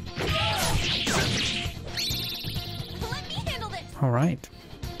 Alright.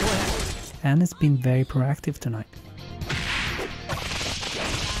 Anna's been very proactive tonight.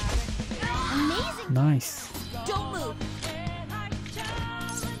 Amazing. Nice. Don't move.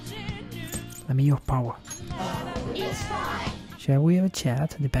 Let me your power. It's fine. Shall we have a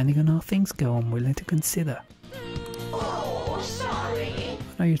chat? Depending on how things go, I'm willing to consider. Oh, sorry. I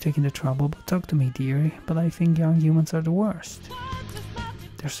know you're taking the trouble, but talk to me, dearie. But I think young humans are the worst.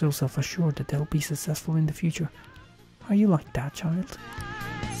 They're so self-assured that they'll be successful in the future. Are you like that, child?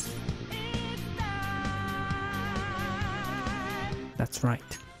 That's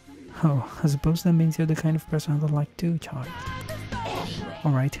right. Oh, I suppose that means you're the kind of person I'd like too, child.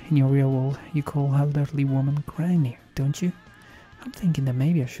 Alright, in your real world, you call elderly woman Granny, don't you? I'm thinking that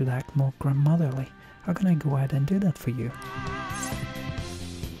maybe I should act more grandmotherly. How can I go ahead and do that for you?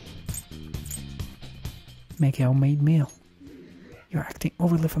 Make a homemade meal. You're acting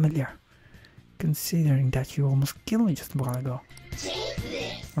overly familiar, considering that you almost killed me just a while ago.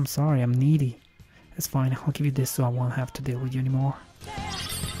 I'm sorry, I'm needy. It's fine, I'll give you this so I won't have to deal with you anymore.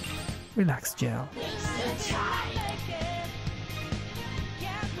 Relax, gel.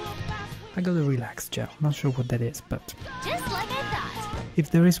 I got a relax gel, not sure what that is, but Just like I thought.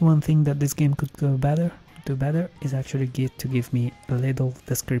 if there is one thing that this game could do better, is actually give me a little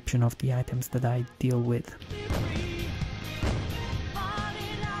description of the items that I deal with.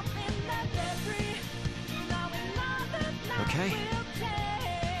 Okay.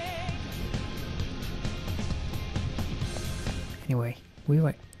 Anyway, we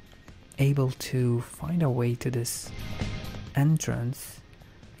were able to find our way to this entrance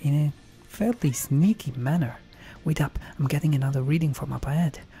in a fairly sneaky manner. Wait up, I'm getting another reading from up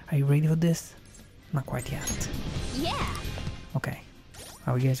ahead. Are you ready for this? Not quite yet. Yeah. Okay,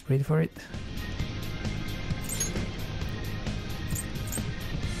 are you guys ready for it?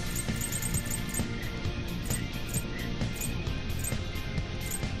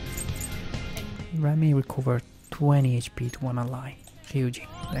 Let me recover 20 HP to wanna lie. Huge.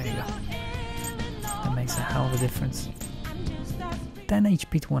 There you go. That makes a hell of a difference. 10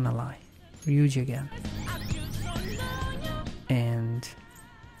 HP to wanna lie. Ryuji again. And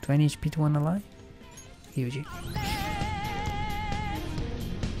 20 HP to wanna lie. Ryuji.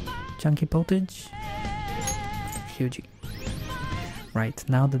 Chunky Potage. Ryuji. Right,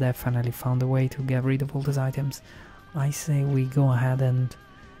 now that I've finally found a way to get rid of all these items, I say we go ahead and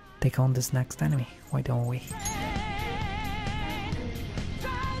take on this next enemy. Why don't we?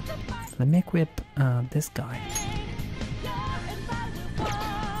 Let me equip this guy.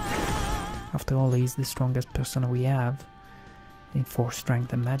 After all, he's the strongest persona we have in force,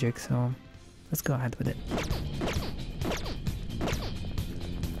 strength and magic, so let's go ahead with it.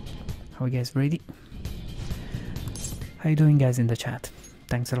 Are you guys ready? How you doing, guys, in the chat?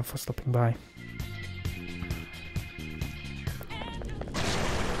 Thanks a lot for stopping by.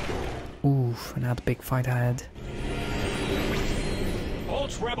 Oof, another big fight ahead.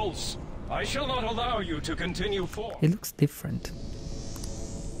 Halt, rebels! I shall not allow you to continue forward. It looks different.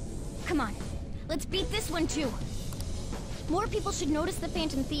 Come on. Let's beat this one too. More people should notice the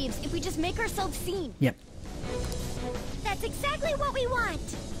Phantom Thieves if we just make ourselves seen. Yep. That's exactly what we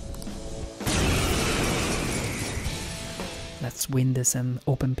want. Let's win this and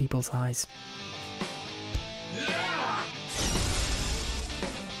open people's eyes.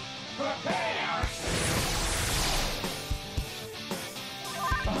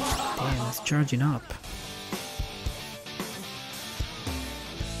 Damn, it's charging up.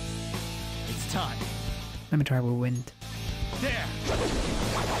 It's time. Let me try with wind. There.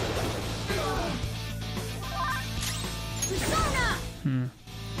 Persona!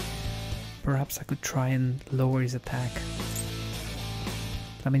 Perhaps I could try and lower his attack.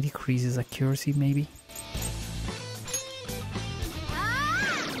 Let me decrease his accuracy, maybe.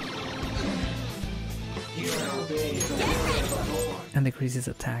 And decrease his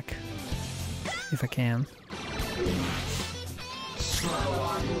attack, if I can.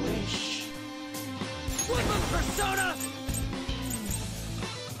 Persona!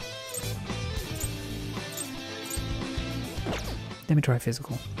 Let me try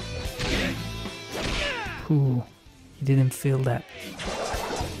physical. Ooh, he didn't feel that.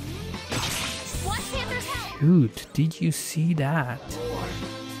 Dude, did you see that?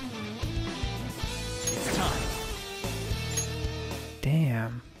 It's time.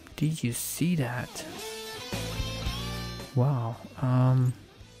 Damn, did you see that? Wow,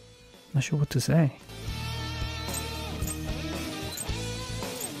 not sure what to say.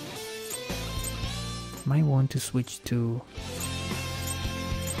 Might want to switch to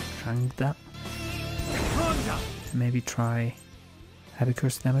Rangda. Maybe try heavy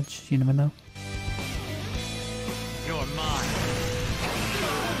curse damage, you never know. You're mine.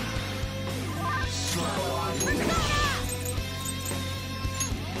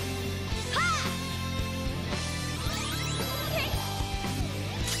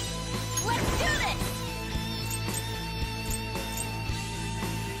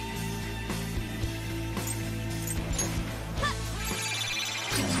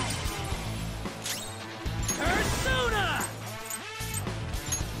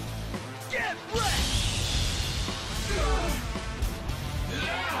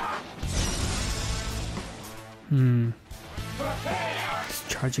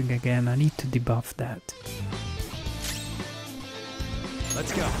 charging again. I need to debuff that.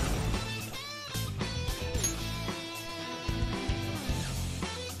 Let's go.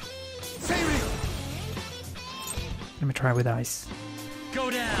 Let me try with ice. Go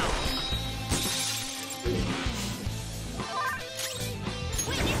down.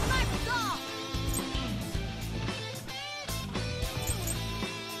 Witness my resolve!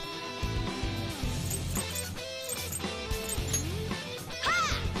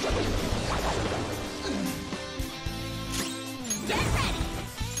 Get ready!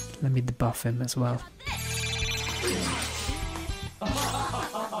 Let me debuff him as well.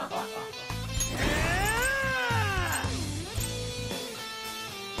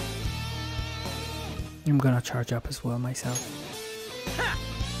 I'm gonna charge up as well myself.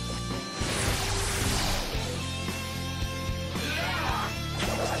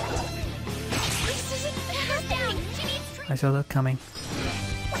 This isn't fair! Down! She needs I saw that coming.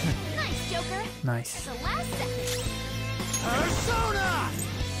 Nice, Joker! Nice. The last second! Persona!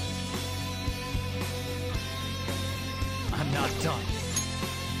 I'm not done.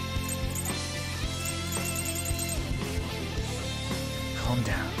 Calm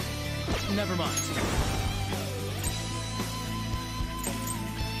down. Never mind.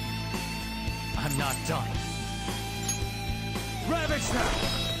 I'm not done. Ravage them!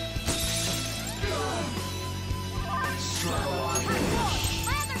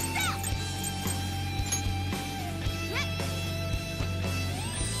 My other self!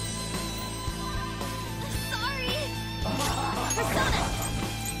 Sorry! Persona!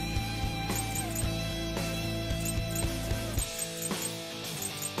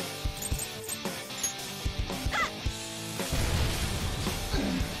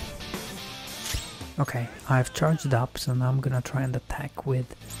 Okay, I've charged up, so now I'm gonna try and attack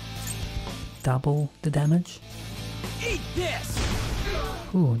with double the damage. Eat this!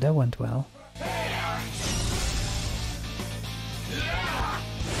 Ooh, that went well.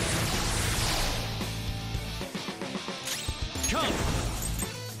 Come!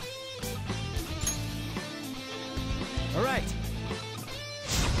 All right.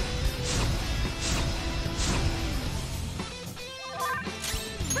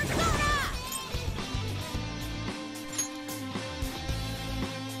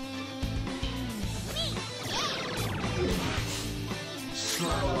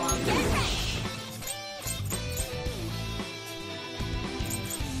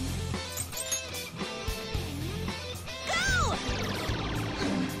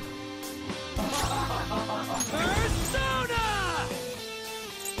 Persona!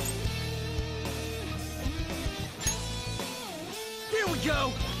 Here we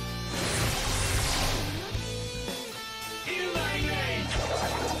go!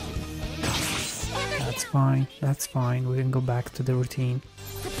 That's fine, that's fine. We can go back to the routine.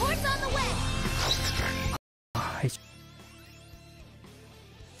 Support's on the way! I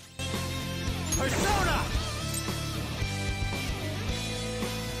Persona!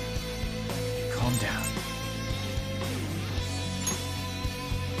 Calm down.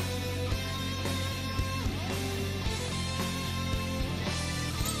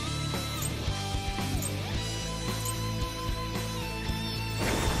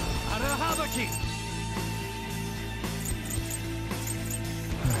 Arahabaki!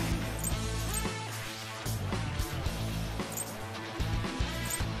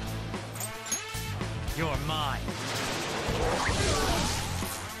 You're mine.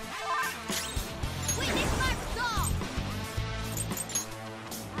 Witness my resolve!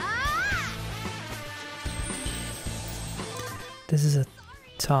 Ah! This is a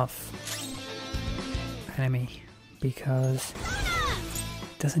tough enemy because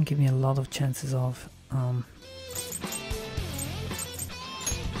it doesn't give me a lot of chances of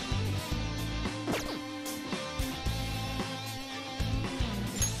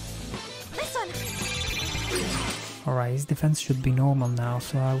This one! Alright, his defense should be normal now,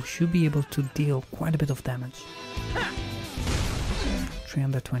 so I should be able to deal quite a bit of damage.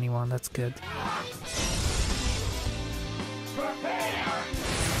 321, that's good.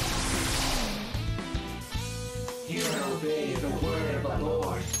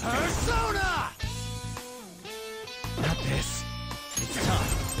 Persona! Not this. It's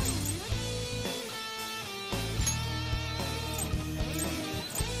tough.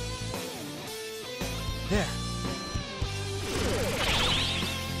 There.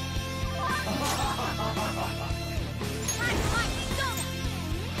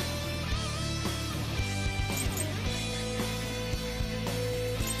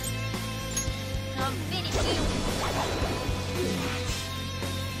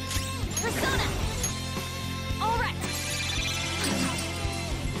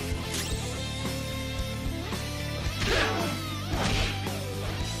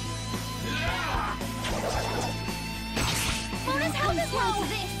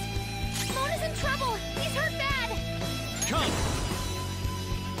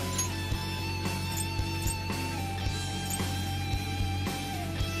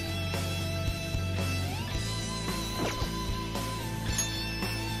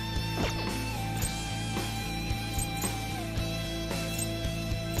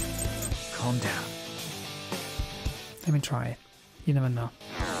 Calm down. Let me try it. You never know.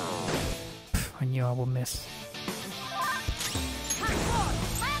 Pff, I knew I would miss.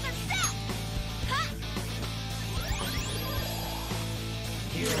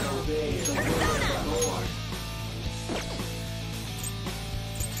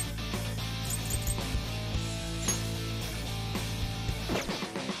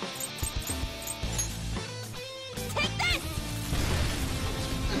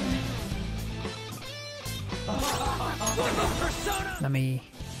 Let me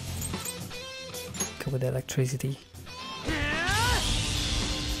go with the electricity.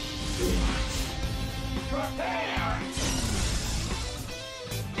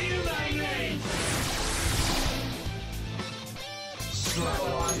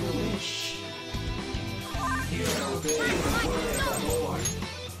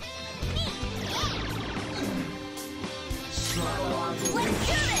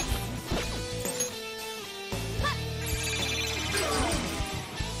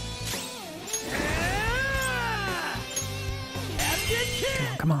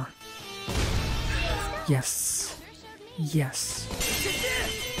 Come on. Yes. Yes.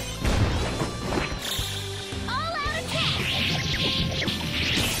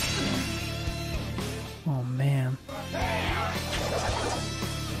 Oh man.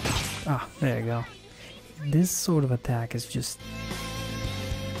 Ah, there you go. This sort of attack is just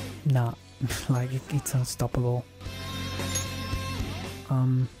not like it's unstoppable.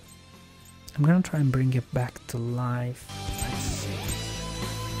 I'm gonna try and bring it back to life. Let's see.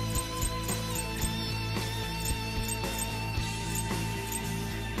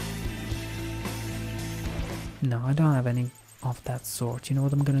 No, I don't have any of that sort. You know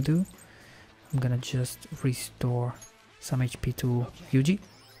what I'm gonna do? I'm gonna just restore some HP to Yuji,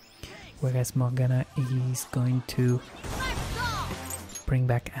 whereas Morgana is going to bring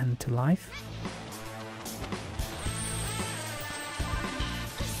back Anne to life.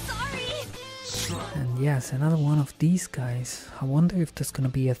 And yes, another one of these guys. I wonder if there's gonna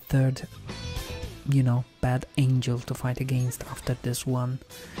be a third, you know, bad angel to fight against after this one.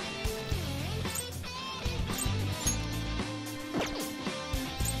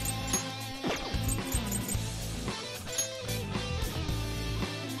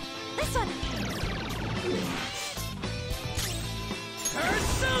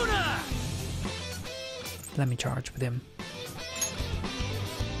 Let me charge with him.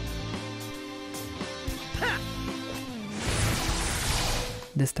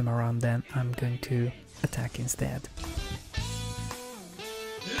 This time around then I'm going to attack instead.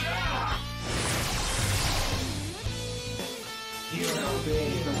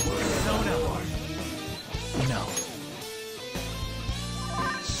 No.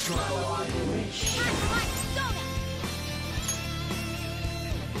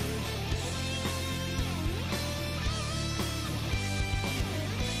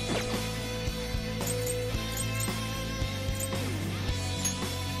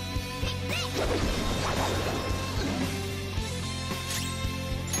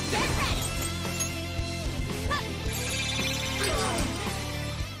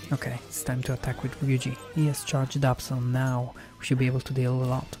 Okay, it's time to attack with Ryuji. He has charged up, so now we should be able to deal a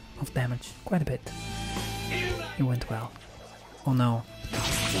lot of damage. Quite a bit. It went well. Oh no.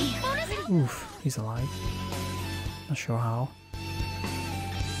 Oof, he's alive. Not sure how.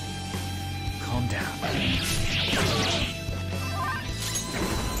 Calm down.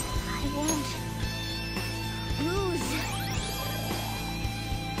 I won't lose.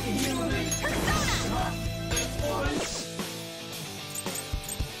 Persona!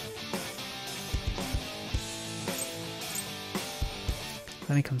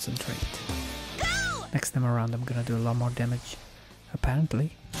 Let me concentrate. Go! Next time around I'm gonna do a lot more damage.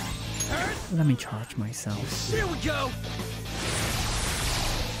 Apparently. Let me charge myself. Here we go!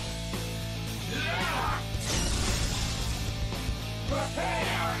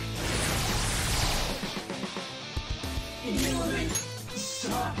 Prepare!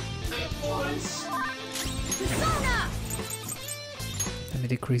 Stop at once! Persona! Let me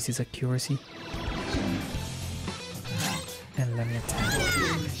decrease his accuracy. And let me attack.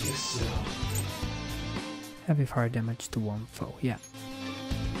 Heavy fire damage to one foe, yeah.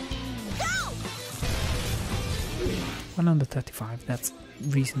 135, that's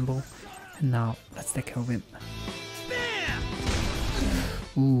reasonable. And now let's take care of him.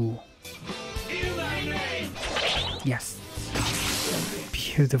 Ooh. Yes.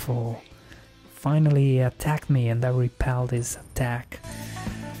 Beautiful. Finally he attacked me and I repelled his attack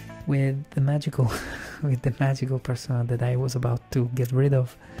with the magical with the magical persona that I was about to get rid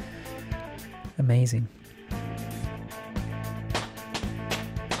of.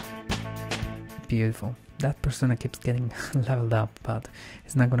 beautiful. That persona keeps getting leveled up, but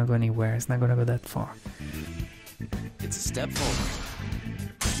it's not gonna go anywhere. It's not gonna go that far. It's a step forward.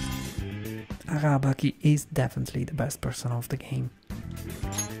 Arabaki is definitely the best persona of the game.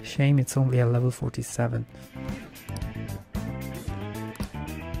 Shame it's only a level 47.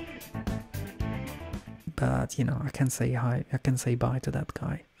 But, you know, I can say hi, I can say bye to that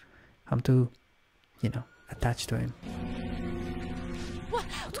guy. I'm too, you know, attached to him.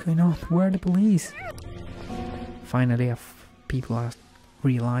 What's going on? Where are the police? Finally, people are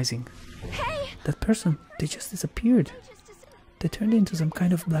realizing. Hey! That person, they just disappeared. They turned into some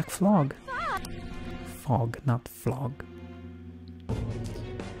kind of black fog. Fog, not flog.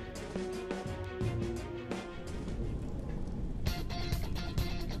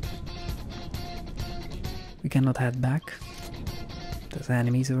 We cannot head back. There's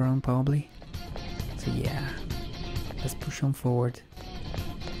enemies around probably. So yeah, let's push on forward.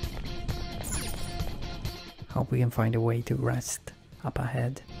 Hope we can find a way to rest up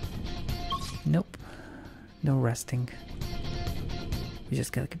ahead. Nope, no resting. We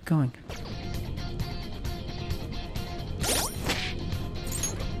just gotta keep going.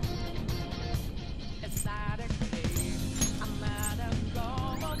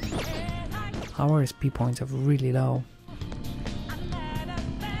 Our SP points are really low.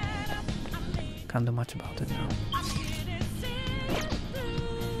 Can't do much about it now.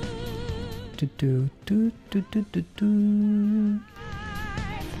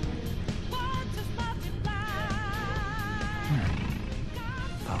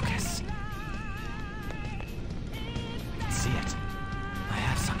 Focus. See it. I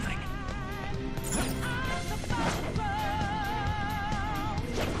have something.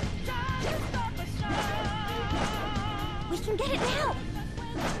 We can get it now!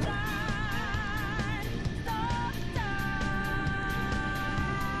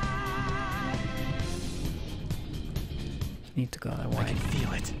 Need to go that way. I can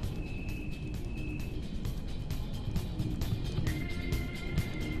feel it.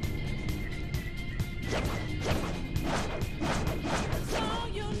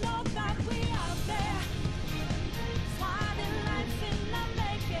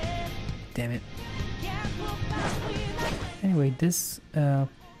 Damn it. Anyway, this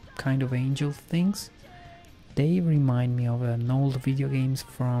kind of angel things, they remind me of an old video games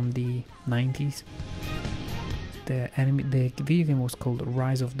from the 90s. The video game was called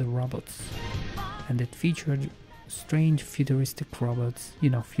Rise of the Robots, and it featured strange futuristic robots, you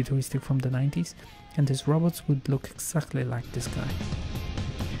know, futuristic from the 90s, and these robots would look exactly like this guy.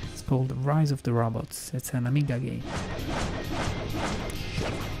 It's called Rise of the Robots. It's an Amiga game.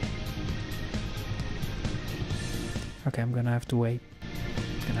 Okay, I'm gonna have to wait.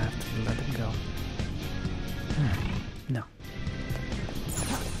 I'm gonna have to let him go. No.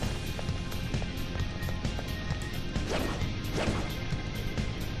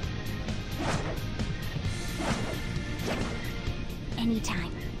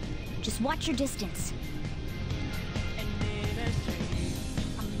 Anytime. Just watch your distance.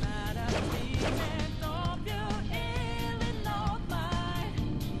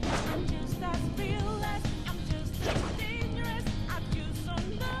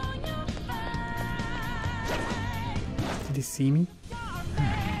 Did he see me?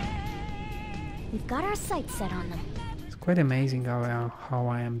 We've got our sights set on them. It's quite amazing how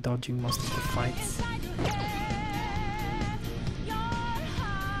I am dodging most of the fights.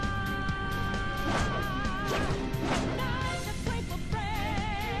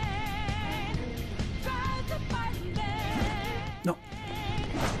 No!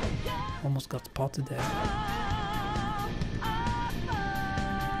 Almost got spotted there.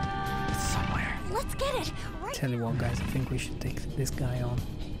 It's somewhere. Let's get it! Right. Tell you what, guys, I think we should take this guy on.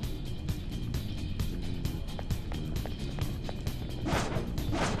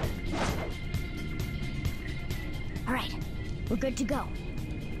 Alright, we're good to go.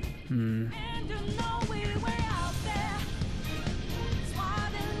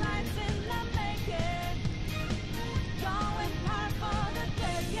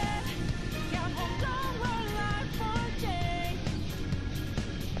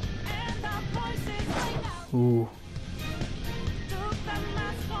 Ooh.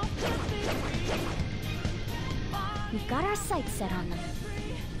 We've got our sights set on them.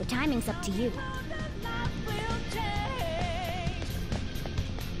 The timing's up to you.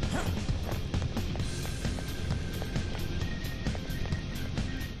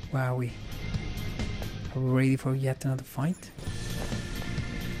 Wowie. Are we ready for yet another fight?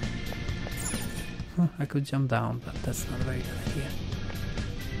 Huh, I could jump down, but that's not a very good idea.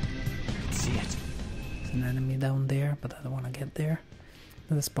 I can see it. There's an enemy down there, but I don't want to get there.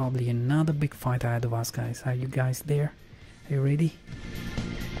 There's probably another big fight ahead of us, guys. Are you guys there? Are you ready?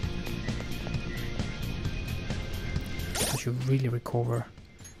 I should really recover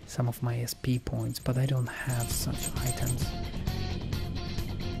some of my SP points, but I don't have such items.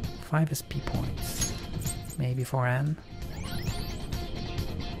 5 SP points. Maybe for Anne.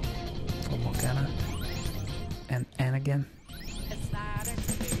 For Morgana. And Anne again.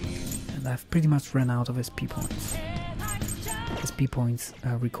 And I've pretty much run out of SP points. SP points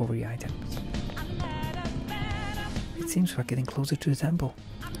are recovery items. It seems we're getting closer to the temple.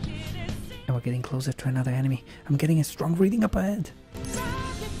 And we're getting closer to another enemy. I'm getting a strong reading up ahead.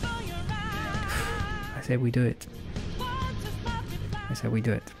 I say we do it. I say we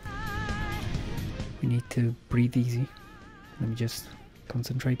do it. We need to breathe easy. Let me just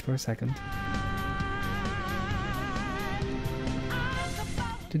concentrate for a second.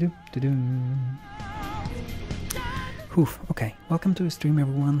 Whew, okay, welcome to the stream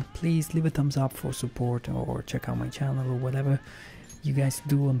everyone. Please leave a thumbs up for support or check out my channel or whatever you guys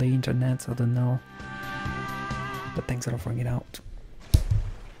do on the internet, I don't know. But thanks for offering it out.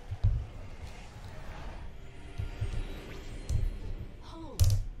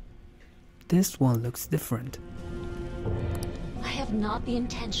 This one looks different. I have not the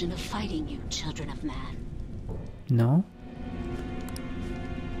intention of fighting you, children of man. No?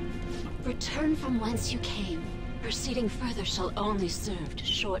 Return from whence you came. Proceeding further shall only serve to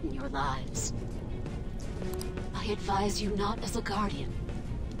shorten your lives. I advise you not as a guardian,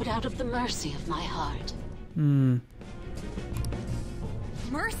 but out of the mercy of my heart. Mercy?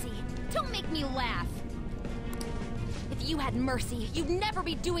 Don't make me laugh. If you had mercy, you'd never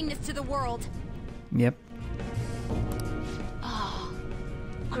be doing this to the world. Yep. Ah,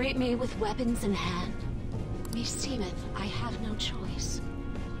 greet me with weapons in hand. Meseemeth I have no choice.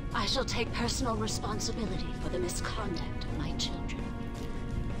 I shall take personal responsibility for the misconduct of my children.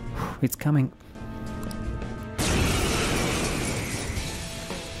 It's coming.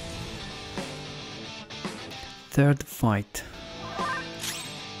 Third fight.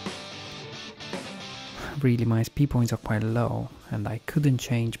 Really, my SP points are quite low, and I couldn't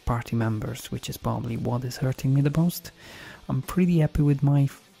change party members, which is probably what is hurting me the most. I'm pretty happy with my,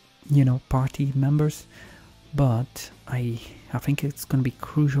 party members, but I think it's going to be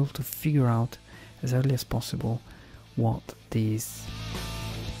crucial to figure out as early as possible what these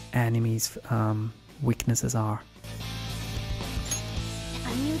enemies' weaknesses are.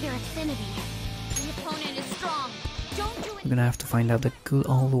 I knew their affinity. The opponent is strong. Don't do it. We're gonna have to find out the good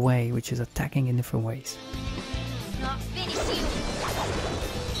old way, which is attacking in different ways. Not finish you.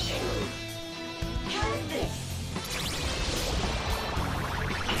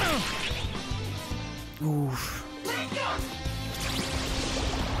 Oof.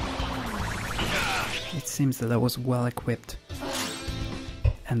 It seems that I was well equipped,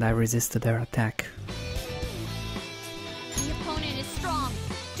 and I resisted their attack. The opponent is strong.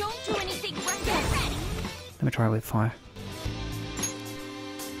 Don't do anything reckless. Let me try with fire.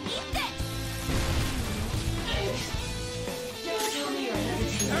 Eat this.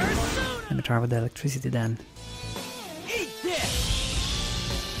 Let me try with the electricity then. Eat this!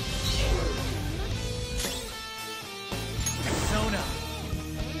 Persona!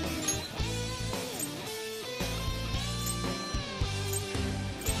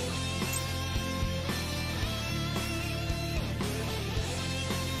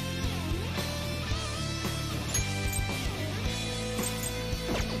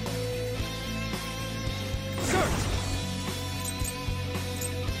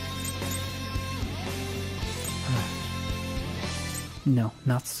 No,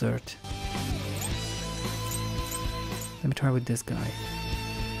 not Cert. Let me try with this guy.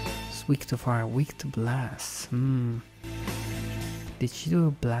 It's weak to fire, weak to blast. Did she do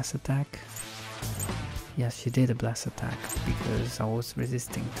a blast attack? Yes, she did a blast attack because I was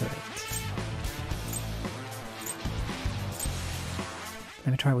resisting to it.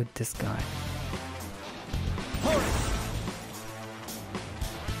 Let me try with this guy.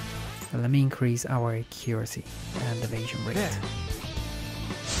 Let me increase our accuracy and evasion rate. There.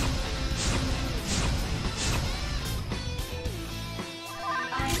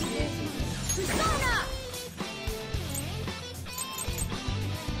 Persona!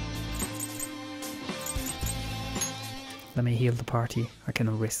 Let me heal the party. I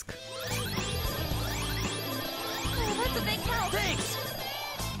cannot risk. Oh, that's a big help. Thanks!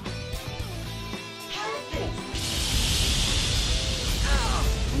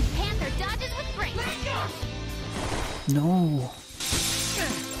 And Panther dodges with grace. No!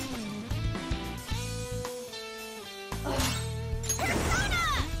 Persona!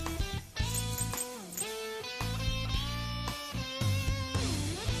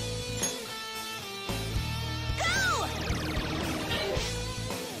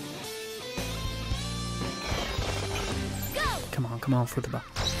 come on, football.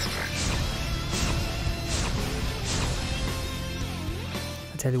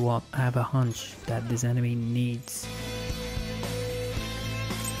 I tell you what, I have a hunch that this enemy needs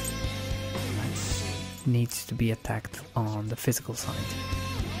to be attacked on the physical side.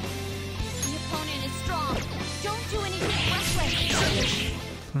 The opponent is strong. Don't do anything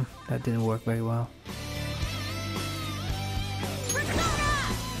reckless. That didn't work very well.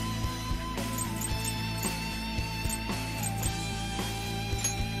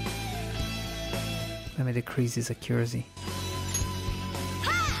 Let me decrease his accuracy.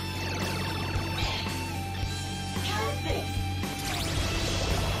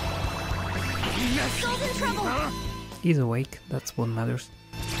 Soul's in trouble. He's awake, that's what matters.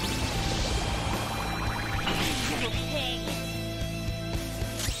 Okay.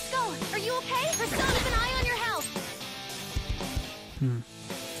 Skull, are you okay? Persona's an eye on your health.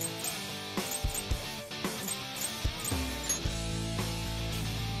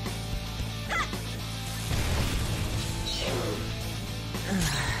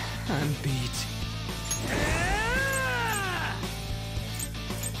 I'm beat.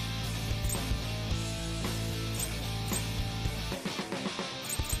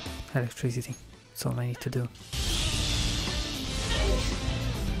 Electricity, that's all I need to do.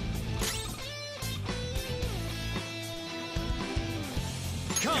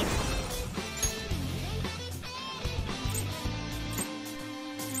 Come!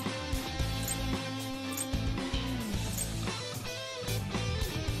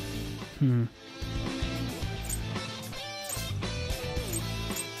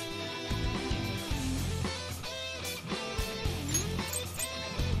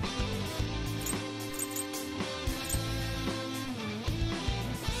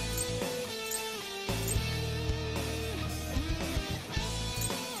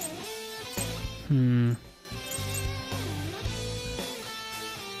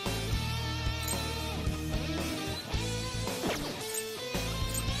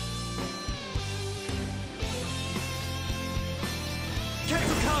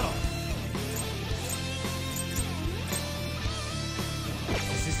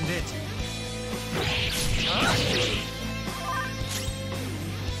 This isn't it.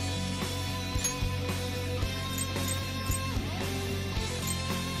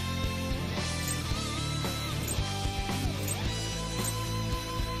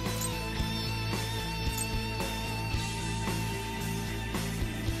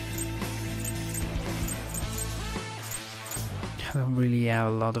 I don't really have a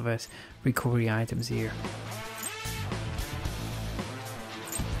lot of recovery items here.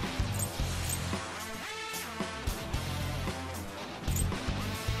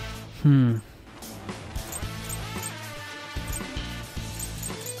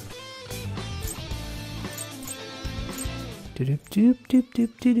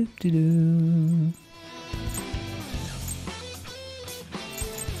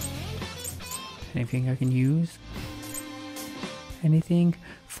 Anything I can use? Anything?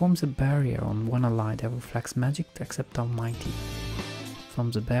 Forms a barrier on one ally that reflects magic except almighty.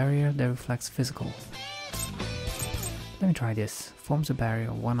 Forms a barrier that reflects physical. Let me try this. Forms a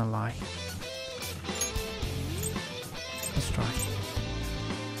barrier on one ally. Let's try.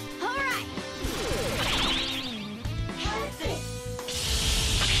 Alright!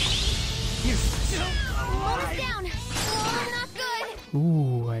 Almost down! Oh, not good!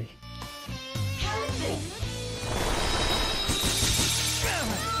 Ooh, I...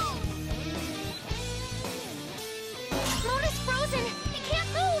 Mona's frozen! He can't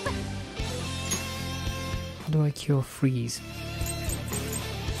move! How do I cure freeze?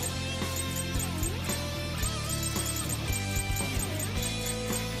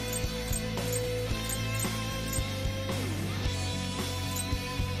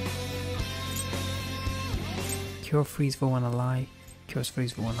 Cure freeze for one ally. Cures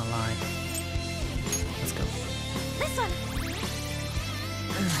freeze for one ally. Let's go. This one!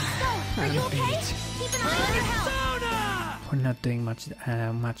 Go! Are you okay? Keep an eye on your health! We're not doing much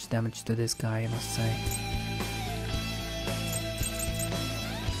damage to this guy, I must say.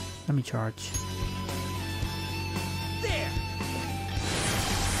 Let me charge. There!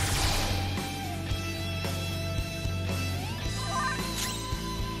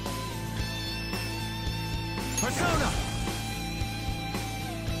 Persona!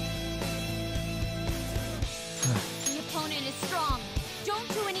 The opponent is strong. Don't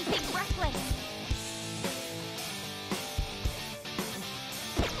do anything reckless.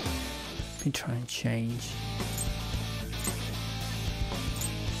 Let me try and change.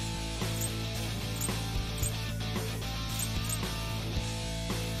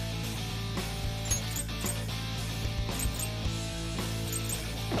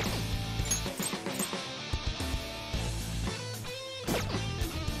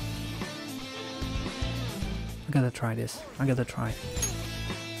 I gotta try this. I gotta try.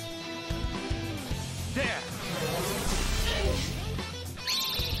 There!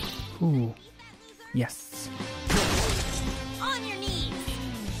 Ooh. Yes. On your knees!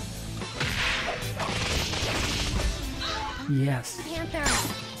 Yes. Panther!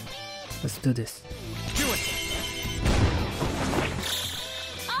 Let's do this. Do it!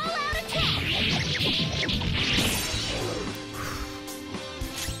 All out attack!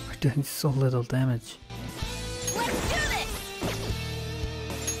 We're doing so little damage. Let's do this!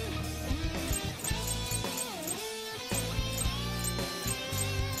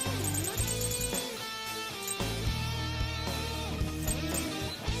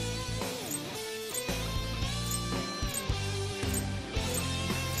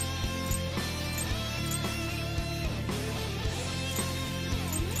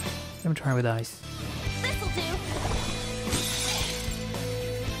 Let me try with ice. This'll do!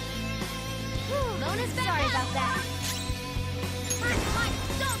 Bonus sorry about that!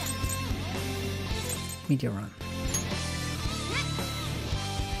 Meteor run.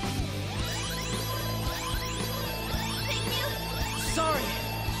 Sorry!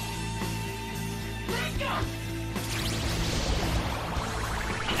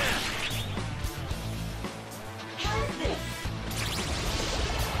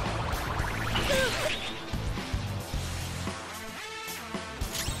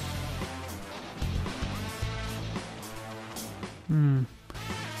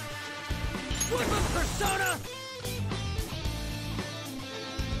 Woodland Persona!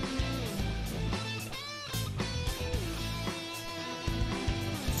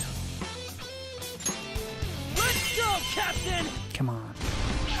 Let's go, Captain! Come on.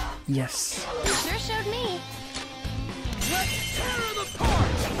 Yes. Sure showed me. Let's tear them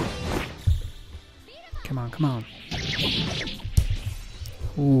apart! Come on, come on.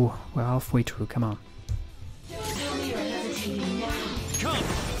 Ooh, we're halfway through. Come on. Come!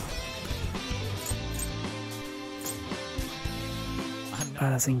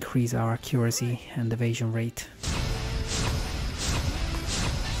 Let us increase our accuracy and evasion rate.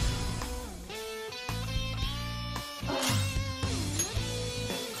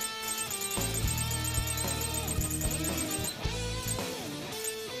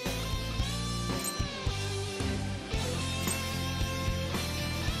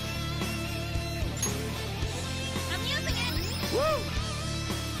 I'm using it! Woo!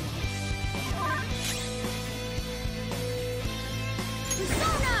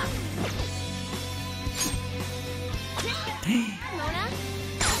 Persona! Mona?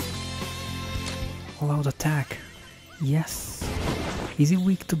 All out attack. Yes. Is he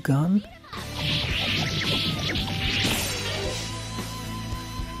weak to gun?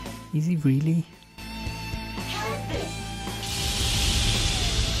 Is he really?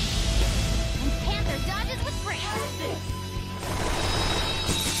 And Panther dodges with grace!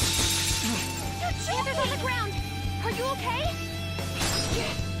 Panther's on the ground! Are you okay?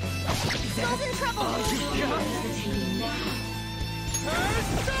 Skull's in trouble!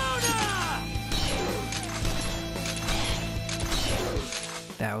 Persona!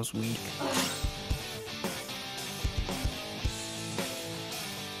 That was weak.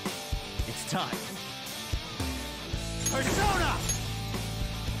 It's time. Persona!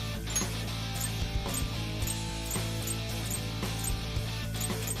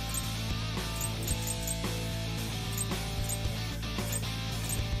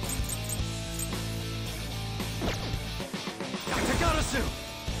 Takarasu!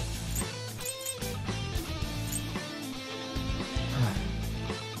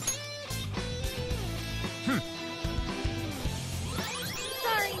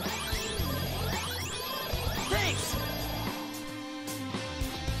 Sorry! Thanks!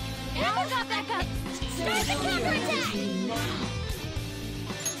 Panther got back up! Start the counterattack!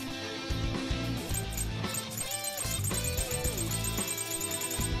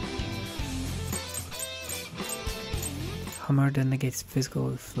 Hammer then negates physical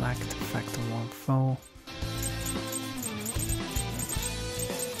reflect effect on one foe.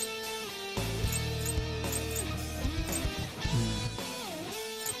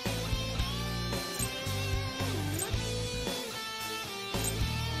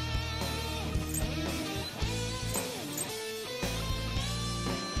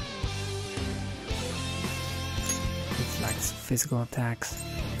 Reflects physical attacks.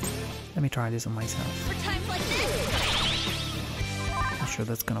 Let me try this on myself. For times like this! Not sure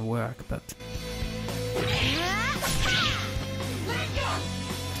that's gonna work, but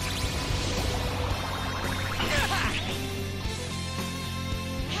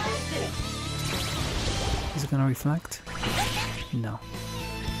is it gonna reflect? No.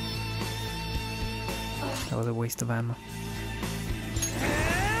 That was a waste of ammo.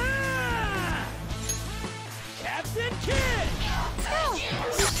 Captain Kid!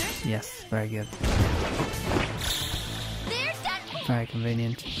 Yes, very good. There's Deadpool! Very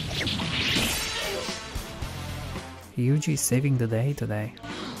convenient. Yuji is saving the day today.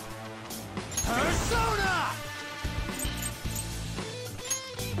 Persona!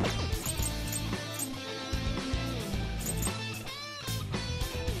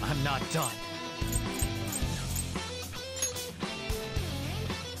 I'm not done.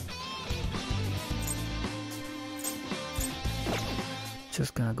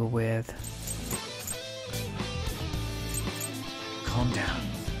 Just gonna go with... Calm down.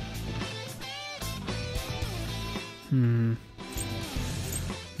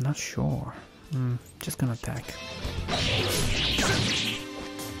 Not sure. Just gonna attack.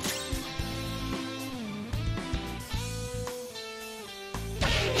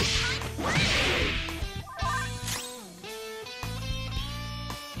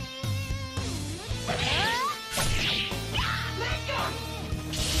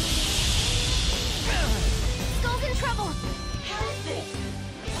 Skull's in trouble!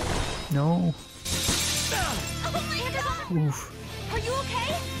 No! Oh my god! Oof. Are you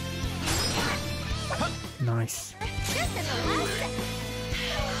okay? Nice. This is a lesson!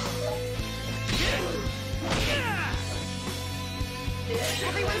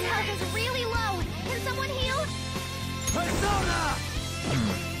 Everyone's health is really low! Can someone heal? Persona!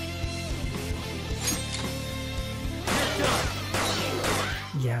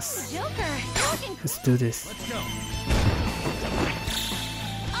 Yes. Joker! Looking Let's do this. Let's go.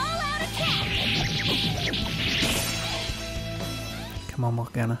 all-out attack! Come on,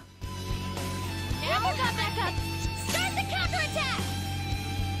 Morgana. Apricot back up! Start the counterattack!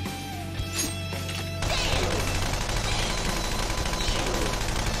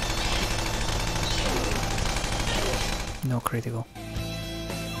 No critical.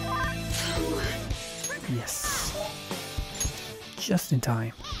 Yes. Just in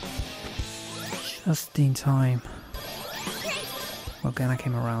time. Just in time. Morgana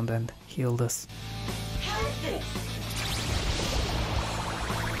came around and healed us.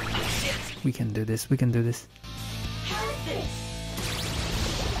 We can do this, we can do this.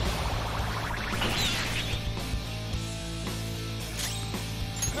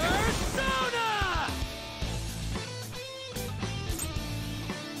 Persona!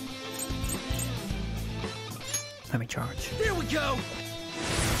 Let me charge. There we go!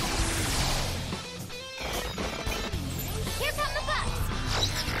 Here come the bugs!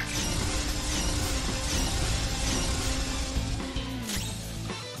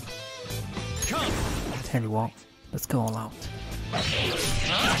 Come! Tell you what, let's go all out. Cut you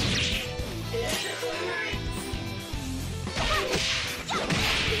off!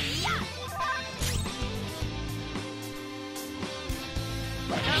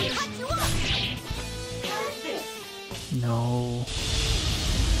 No.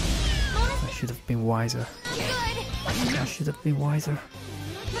 I should have been wiser. Good! I should have been wiser.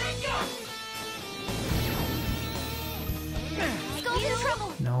 Skull's in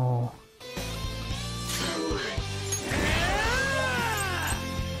trouble! No.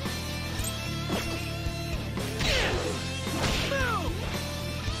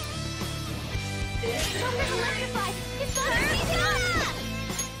 Joker's electrified! His body's heating up!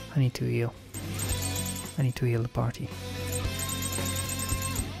 I need to heal. I need to heal the party.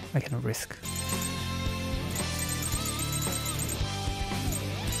 I cannot risk.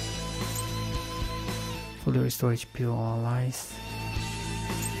 Fully restore HP to all allies.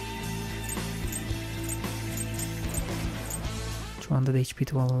 $200 HP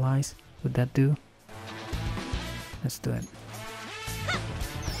to all allies. Would that do? Let's do it.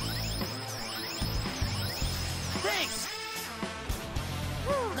 Thanks!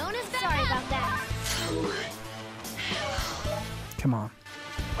 Mona's back. Sorry about that. Come on.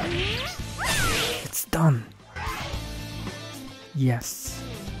 It's done. Yes.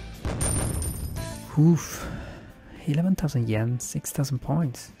 Oof. 11,000 yen, 6,000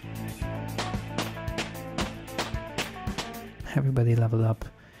 points. Everybody leveled up.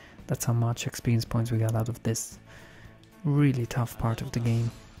 That's how much experience points we got out of this really tough part of the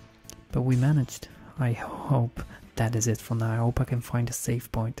game. But we managed. I hope that is it for now. I hope I can find a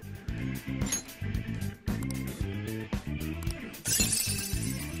save point.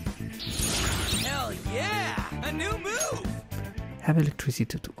 Hell yeah! A new move! Have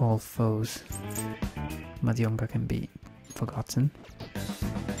electricity to all foes. Madionga can be forgotten.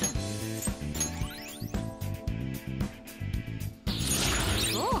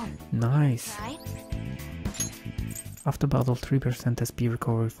 Cool. Nice. Right? After battle, 3% SP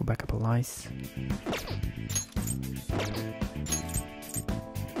recovery for backup allies.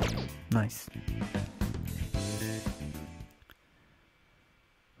 Nice.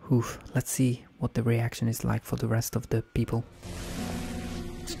 Oof, let's see what the reaction is like for the rest of the people.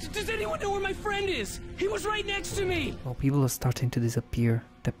 Does anyone know where my friend is? He was right next to me! Well, people are starting to disappear.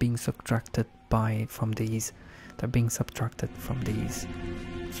 They're being subtracted from these. They're being subtracted from these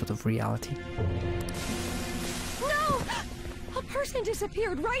sort of reality. No! A person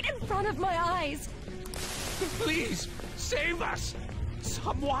disappeared right in front of my eyes! Please, save us!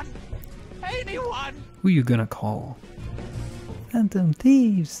 Someone! Anyone! Who you gonna call? Phantom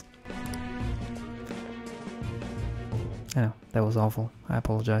thieves! I know, that was awful. I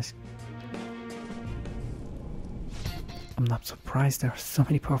apologize. I'm not surprised there are so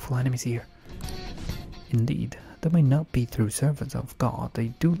many powerful enemies here. Indeed, they may not be true servants of God, they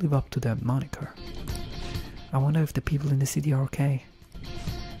do live up to their moniker. I wonder if the people in the city are okay.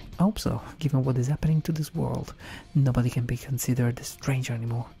 I hope so, given what is happening to this world. Nobody can be considered a stranger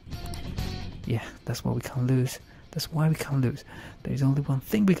anymore. Yeah, that's what we can't lose. That's why we can't lose. There is only one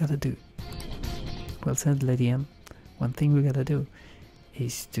thing we gotta do. Well said, Lady M. One thing we gotta do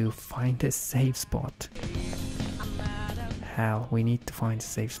is to find a safe spot. Hell, we need to find a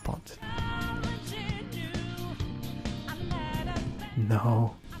safe spot.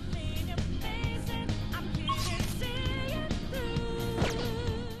 No.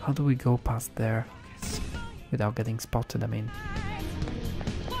 How do we go past there without getting spotted, I mean?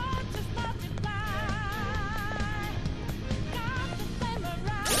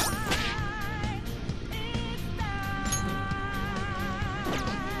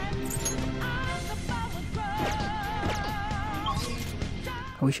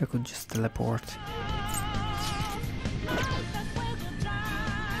 I wish I could just teleport.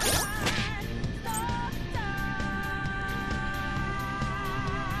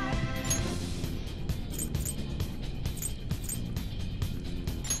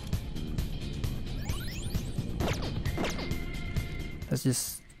 Let's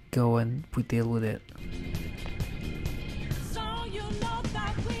just go and we deal with it.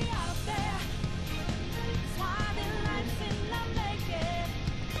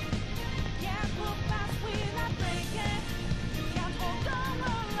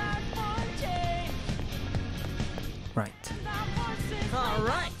 Right.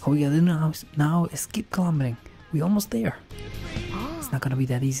 Alright! All we gotta do now is keep climbing. We're almost there. It's not gonna be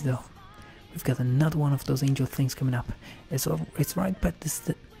that easy though. We've got another one of those angel things coming up. It's right, but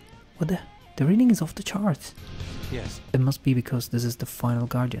the reading is off the charts. Yes. It must be because this is the final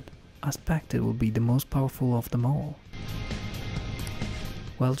guardian. I expect it will be the most powerful of them all.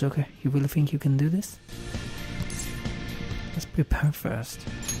 Well, Joker, you really think you can do this? Let's prepare first.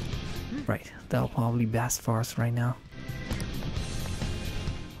 Right, that'll probably be best for us right now.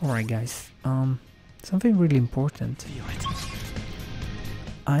 Alright guys, something really important.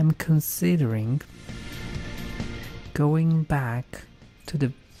 I'm considering going back to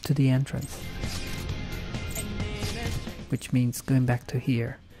the entrance, which means going back to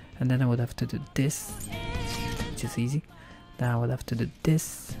here, and then I would have to do this, which is easy. Then I would have to do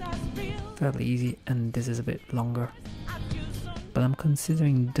this, fairly easy, and this is a bit longer. But I'm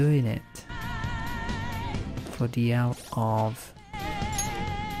considering doing it for the out of,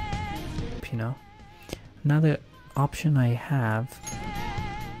 you know. Another option I have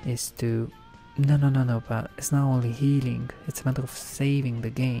is to no, but it's not only healing, it's a matter of saving the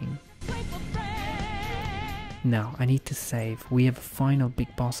game. No, I need to save. We have a final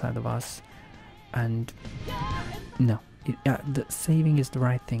big boss ahead of us, and no, the saving is the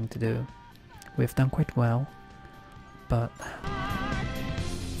right thing to do. We've done quite well, but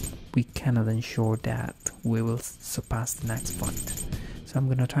we cannot ensure that we will surpass the next fight. So I'm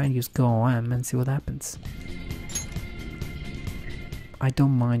gonna try and use GoM and see what happens. I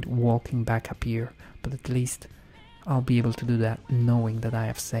don't mind walking back up here, but at least I'll be able to do that knowing that I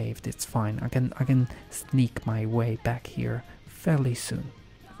have saved. It's fine. I can sneak my way back here fairly soon,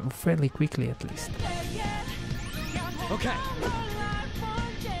 fairly quickly at least. Okay.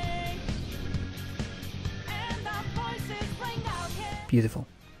 Beautiful.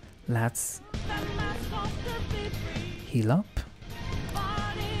 Let's heal up.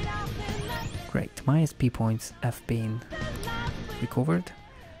 Great. My SP points have been recovered,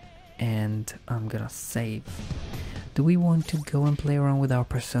 and I'm gonna save. Do we want to go and play around with our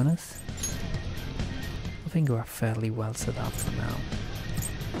personas? I think we're fairly well set up for now.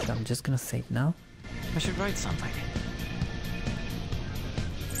 So I'm just gonna save now. I should write something.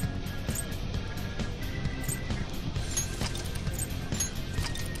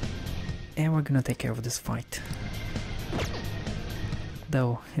 And we're gonna take care of this fight.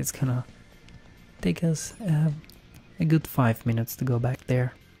 though it's gonna take us a good 5 minutes to go back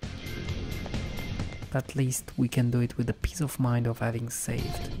there. But at least we can do it with the peace of mind of having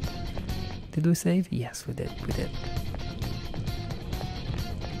saved. Did we save? Yes, we did. We did.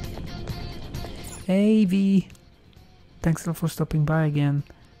 Hey V! Thanks a lot for stopping by again.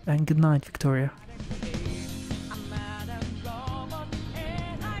 And good night, Victoria.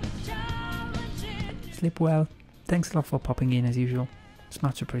 Sleep well. Thanks a lot for popping in as usual. It's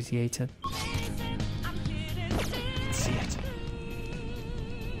much appreciated. See it.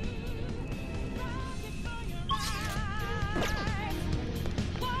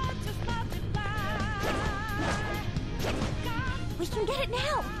 We can get it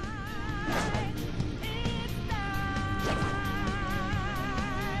now!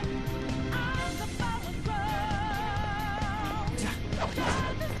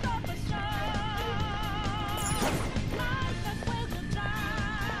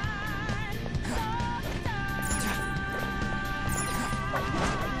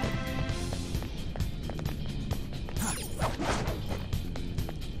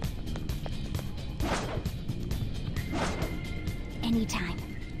 Anytime.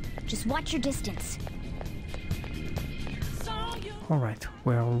 Just watch your distance. Alright,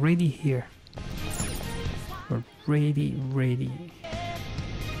 we're already here. We're ready.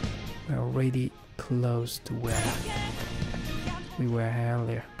 We're already close to where we were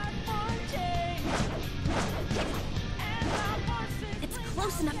earlier. It's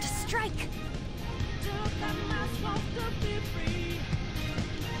close enough to strike.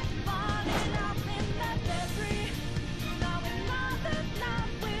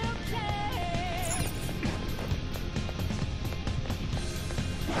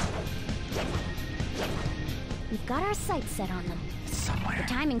 We've got our sights set on them. Somewhere. The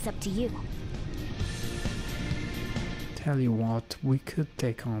timing's up to you. Tell you what, we could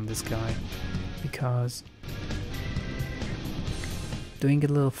take on this guy, because doing a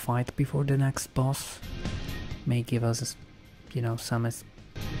little fight before the next boss may give us, you know, some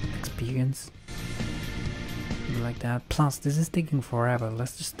experience like that. Plus, this is taking forever.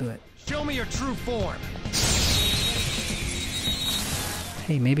 Let's just do it. Show me your true form.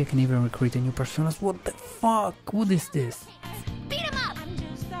 Hey, maybe I can even recruit a new personas. What the fuck? What is this? Beat him up!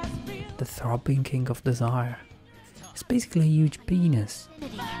 The throbbing king of desire. It's basically a huge penis. The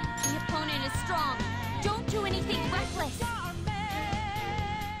opponent is strong. Don't do anything reckless.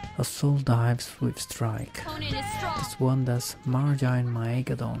 A soul dives with strike. Opponent is strong. This one does Margine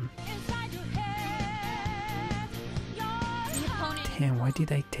Maegadon. Damn, why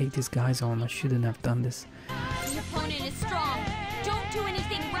did I take these guys on? I shouldn't have done this. The opponent is strong. Don't do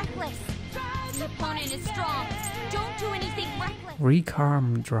anything reckless. The opponent is strong. Don't do anything reckless.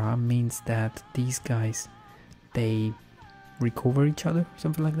 Rekarmdra means that these guys, they recover each other,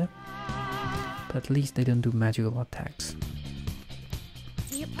 something like that. But at least they don't do magical attacks.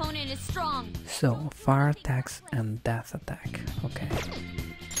 The opponent is strong. So, fire attacks and death attack. Okay.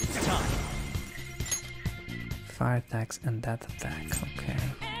 It's time. Fire attacks and death attack. Okay.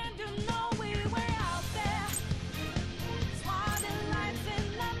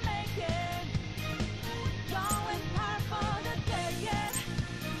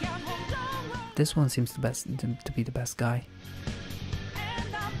 This one seems to be the best guy.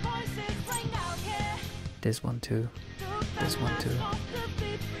 This one too. This one too.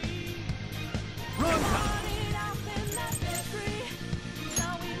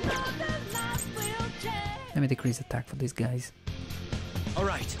 Let me decrease attack for these guys. All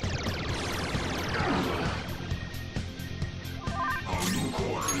right.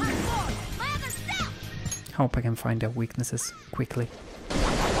 Hope I can find their weaknesses quickly.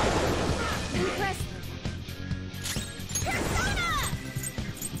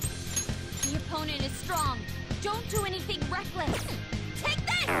 The opponent is strong. Don't do anything reckless. Take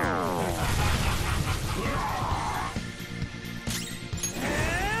this!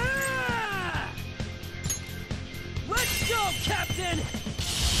 Let's go, Captain!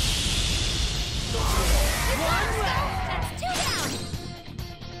 That's two down!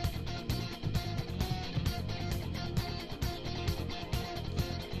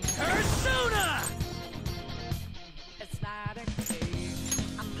 Persona! It's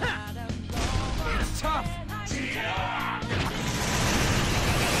tough!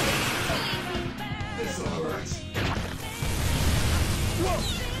 This'll hurt.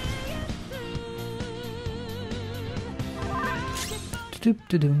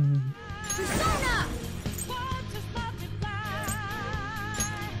 Doop-de-doom. Persona!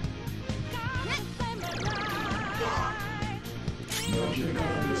 No getting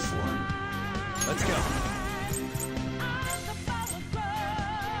out of this one. Let's go.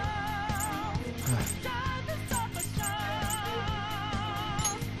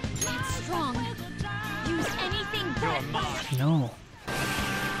 It's strong. Use anything but... No.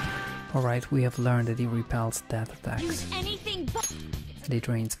 Alright, we have learned that he repels death attacks. Use anything but... And he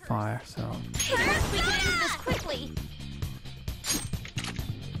drains fire, so... We can use this quickly.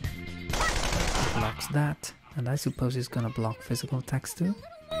 Blocks that. And I suppose he's gonna block physical attacks too?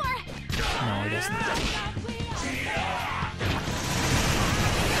 No, he doesn't.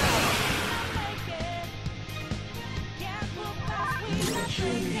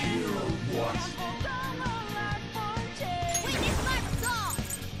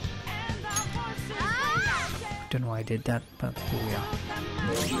 Don't know why I did that, but here we are.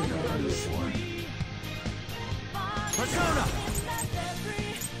 Persona!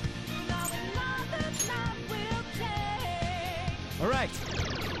 All right.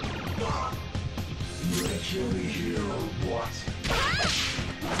 Actually here what?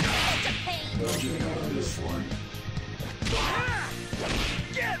 Nothing on this one.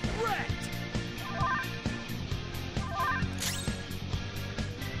 Get wrecked!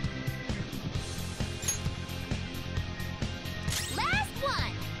 Last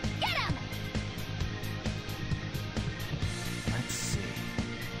one! Get him! Let's see.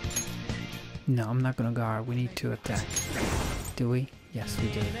 No, I'm not gonna guard. We need to attack. Do we? Yes, we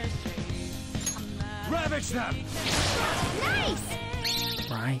do. Ravage them! Nice!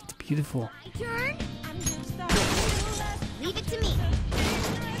 Right, beautiful. Turn. Leave it to me.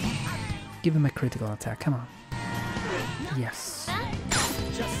 Give him a critical attack, come on. Yes.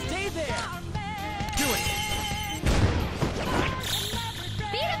 Just stay there! Do it!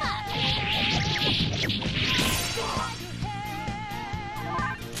 Beat him up!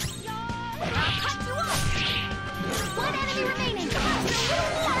 I'll cut you off! One enemy remaining!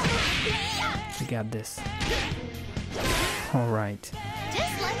 We got this. Alright.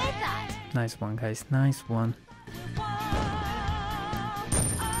 Just like I thought. Nice one, guys. Nice one.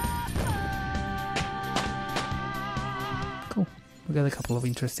 Cool. We got a couple of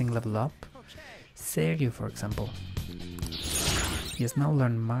interesting level up. Sergio, for example. He has now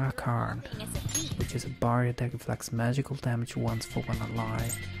learned Marakarn, which is a barrier that reflects magical damage once for one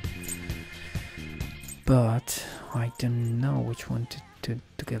alive. But I don't know which one to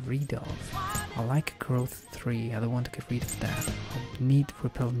get rid of. I like growth 3, I don't want to get rid of that. I need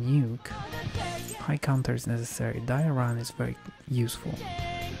repel nuke. High counter is necessary. Diarrhea is very useful.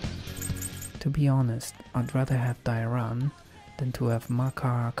 To be honest, I'd rather have Diarrhea than to have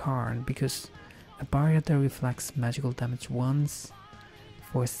Marakarn, because a barrier that reflects magical damage once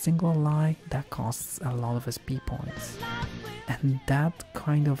for a single ally, that costs a lot of SP points. And that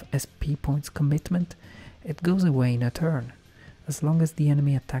kind of SP points commitment, it goes away in a turn. As long as the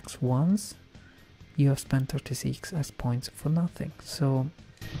enemy attacks once, you have spent 36 SP points for nothing, so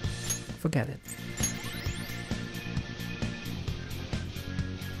forget it.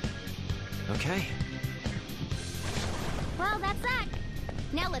 Okay. Well, that's that.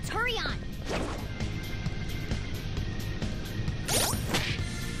 Now let's hurry on.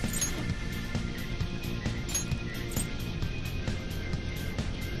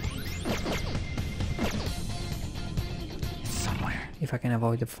 Somewhere. If I can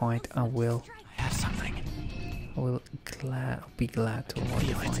avoid the fight, I will. I have something. I will be glad to avoid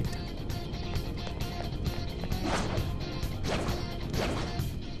the fight.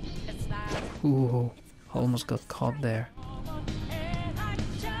 Ooh, almost got caught there.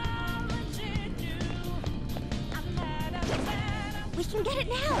 We can get it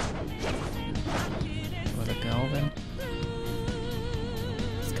now. Let it go then.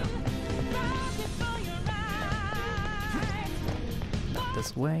 Let's go. Not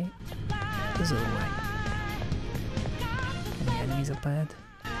this way. This other way. Any enemies up ahead?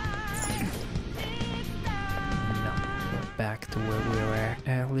 No. We're back to where we were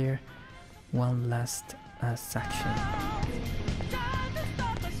earlier. One last section.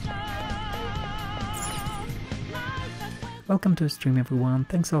 Welcome to the stream, everyone.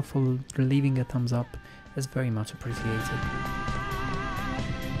 Thanks all for leaving a thumbs up. It's very much appreciated.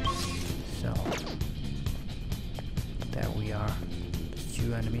 So there we are. The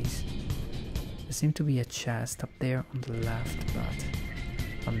two enemies. There seems to be a chest up there on the left, but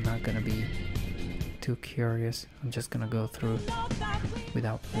I'm not gonna be too curious. I'm just gonna go through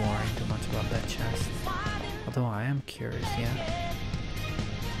without worrying too much about that chest. Although I am curious, yeah.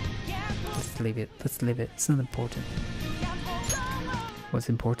 Let's leave it. Let's leave it. It's not important. What's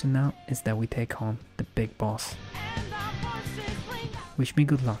important now is that we take on the big boss. Wish me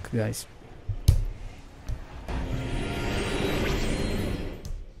good luck, guys.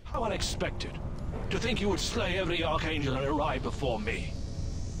 How unexpected. To think you would slay every archangel and arrive before me.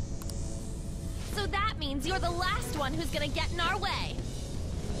 So that means you're the last one who's gonna get in our way.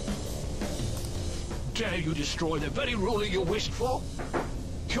 Dare you destroy the very ruler you wished for?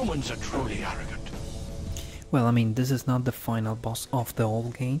 Humans are truly arrogant. Well, I mean, this is not the final boss of the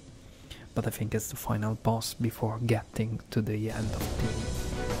whole game, but I think it's the final boss before getting to the end of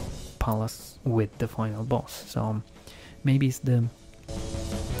the palace with the final boss. So maybe it's the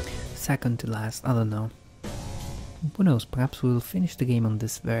second to last, I don't know. Who knows, perhaps we'll finish the game on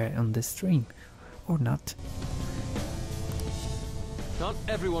this stream, or not. Not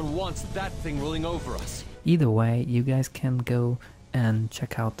everyone wants that thing ruling over us. Either way, you guys can go and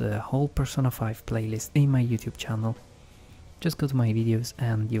check out the whole Persona 5 playlist in my YouTube channel. Just go to my videos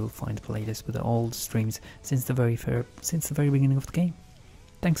and you will find a playlist with all the streams since the very beginning of the game.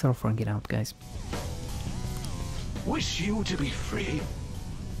 Thanks a lot for hanging out, guys. Wish you to be free.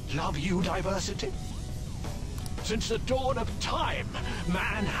 Love you diversity. Since the dawn of time,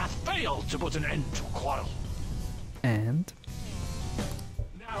 man hath failed to put an end to quarrel. And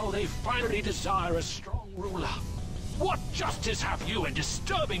now they finally desire a strong ruler. What justice have you in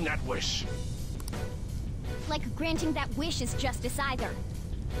disturbing that wish? Like granting that wish is justice either.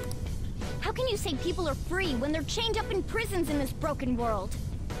 How can you say people are free when they're chained up in prisons in this broken world?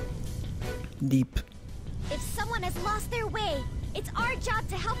 Deep. If someone has lost their way, it's our job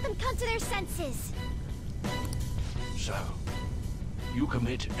to help them come to their senses. So, you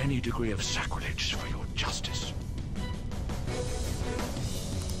commit any degree of sacrilege for your justice.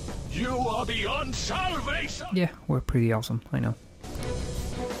 You are beyond salvation! Yeah, we're pretty awesome, I know.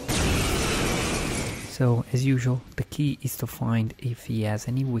 So, as usual, the key is to find if he has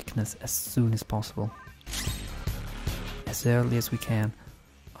any weakness as soon as possible. As early as we can.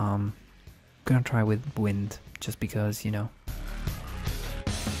 Gonna try with wind, just because, you know,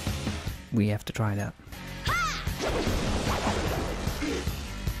 we have to try that.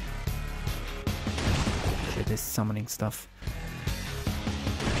 Shit, this summoning stuff.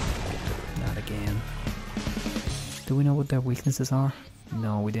 Not again. Do we know what their weaknesses are?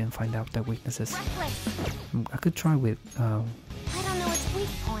 No, we didn't find out their weaknesses. I could try with I don't know its weak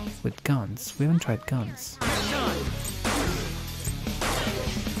points. with guns. We haven't tried guns.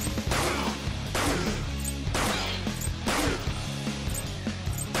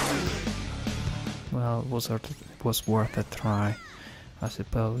 Well, it was worth a try, I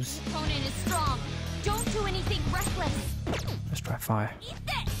suppose. Opponent is strong. Don't do anything reckless. Let's try fire. Eat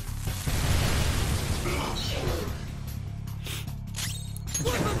this.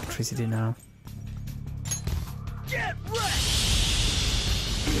 Let's try electricity now. Get wrecked!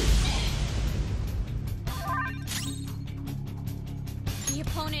 The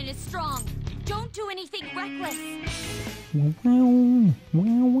opponent is strong. Don't do anything reckless. Wow,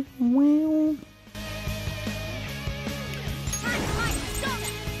 wow, wow.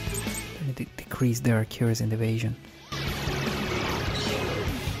 It decreased their accuracy and evasion.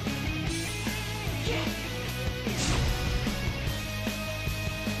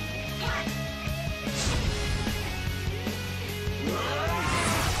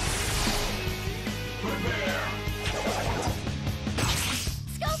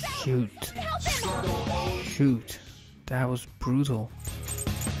 Shoot. Shoot. That was brutal.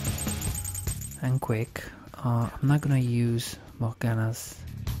 And quick. I'm not gonna use Morgana's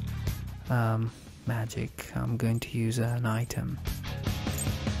magic. I'm going to use an item.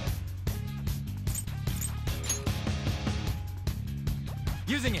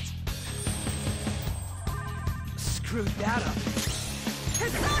 Using it. Screwed that up.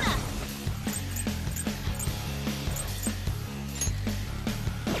 Persona!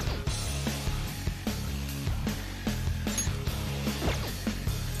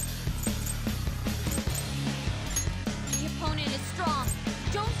 The opponent is strong.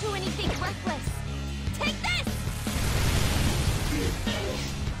 Don't do anything reckless. Take this!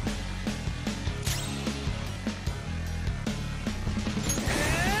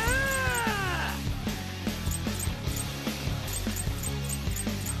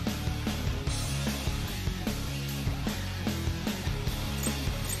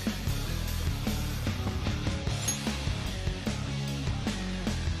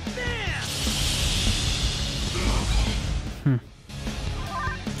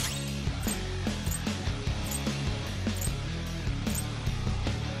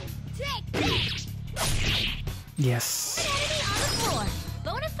 Yes. An enemy on the floor.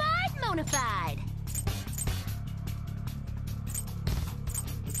 Bonafide, monafide.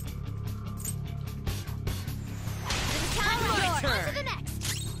 It's time to door. On to the next.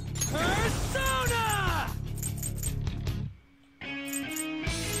 Persona!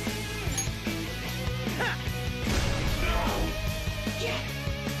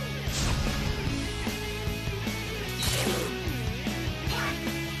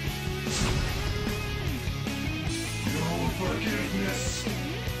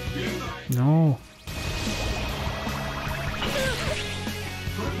 No.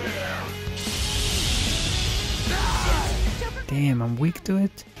 Damn, I'm weak to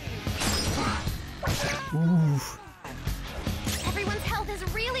it. Oof. Everyone's health is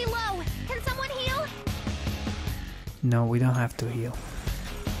really low. Can someone heal? No, we don't have to heal.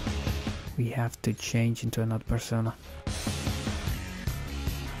 We have to change into another persona.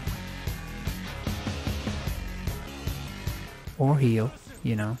 Or heal,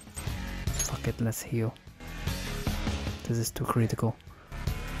 you know. Fuck it, let's heal. This is too critical.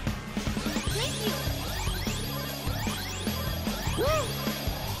 Thank you. Woo!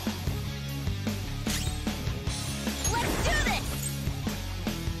 Let's do this.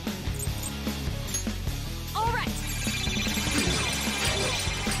 All right.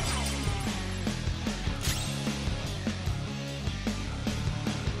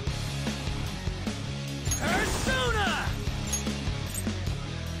 Persona!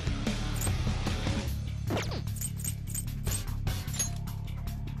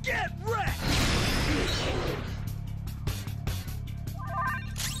 Get wrecked!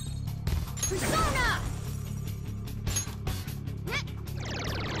 Persona!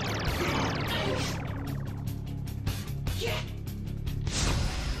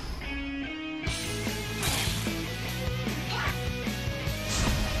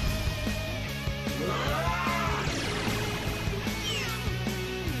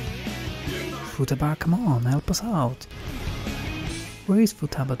 Futaba, come on, help us out. Where is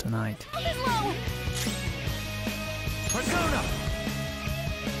Futaba tonight? Health is low. Persona!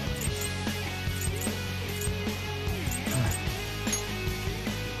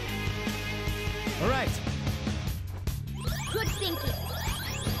 All right. Good thinking.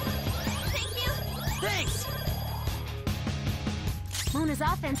 Thank you. Thanks. Mona's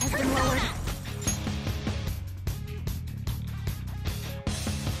offense has been lowered.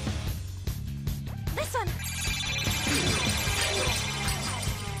 This one.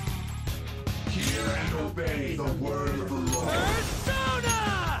 Hear and obey the word of the Lord. Persona!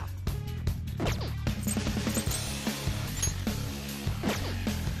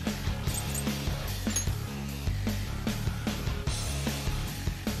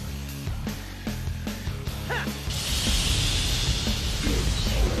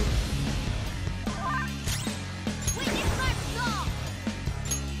 Witness my resolve.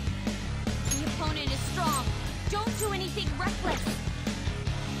 The opponent is strong. Don't do anything reckless.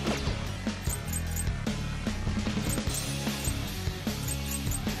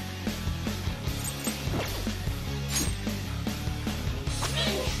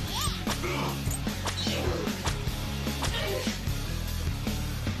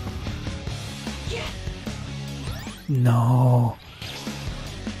 No.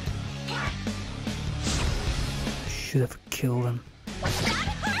 Should have killed him. That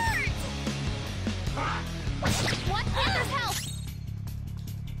hurt! What? There's help!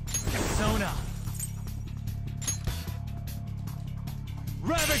 Persona!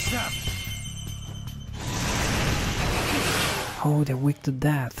 Ravage them! Oh, they're weak to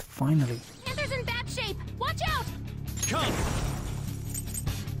death, finally. Panther's in bad shape! Watch out! Come!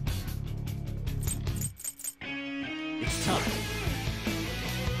 It's time.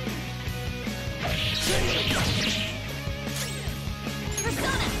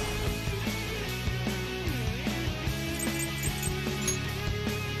 Persona!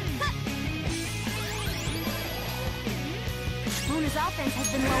 Mona's offense has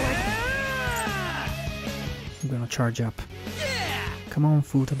been lowered. I'm gonna charge up. Come on,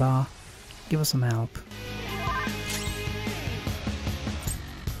 Futaba. Give us some help.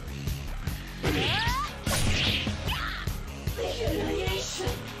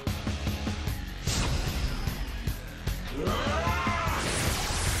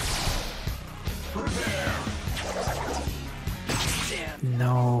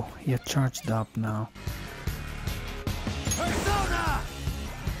 No, you're charged up now. Persona!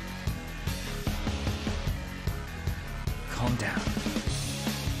 Calm down.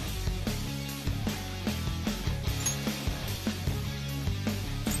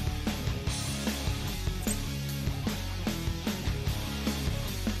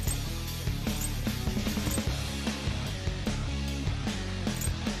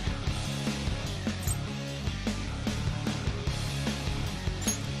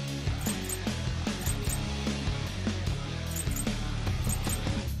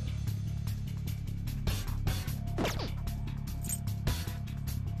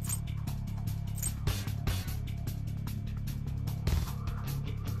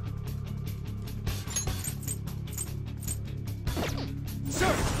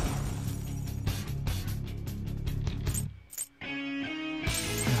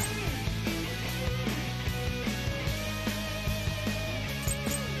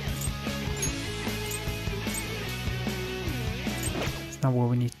 That's not what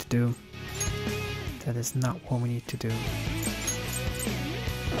we need to do. That is not what we need to do.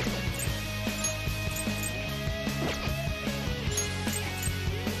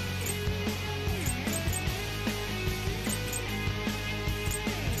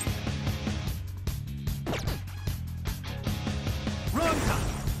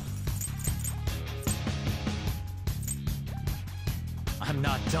 I'm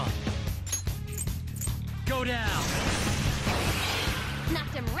not done. Go down!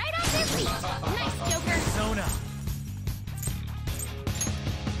 Knocked him right off their feet. Nice, Joker. Persona!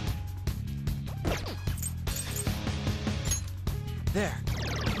 There.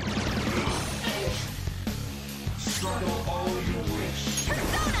 Struggle all you wish.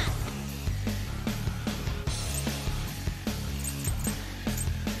 Persona!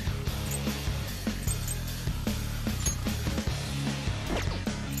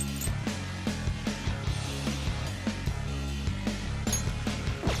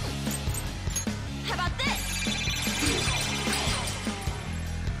 How about this?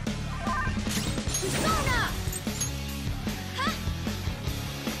 Persona! Huh?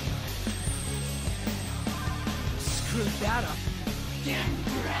 Screwed that up.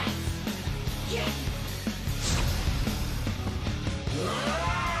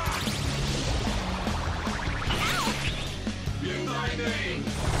 In thy name.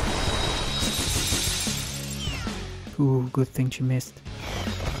 Ooh, good thing she missed.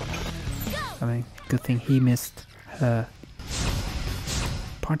 I mean, good thing he missed her.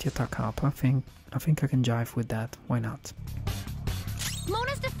 Party attack up. I think I can jive with that. Why not?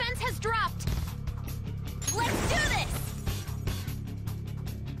 Mona's defense has dropped. Let's do this.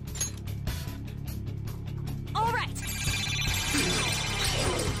 All right.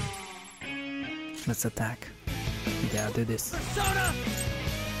 Let's attack. Yeah, do this. Persona!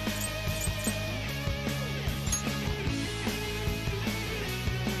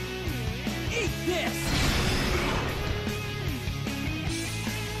 Eat this!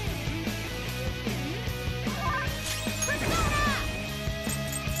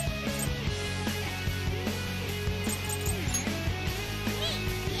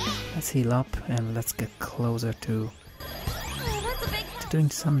 Let's heal up and let's get closer to Oh, that's a big help. doing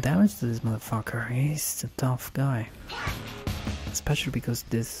some damage to this motherfucker. He's a tough guy. Especially because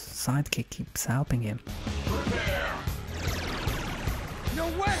this sidekick keeps helping him. No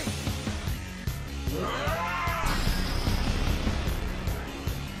way!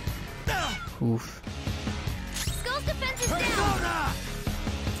 Oof. Skull's defense is down. Persona!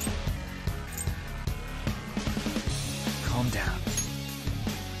 Calm down.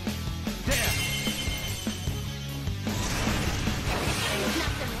 There!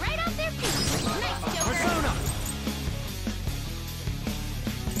 Knocked them right off their feet. Nice, Joker. Persona!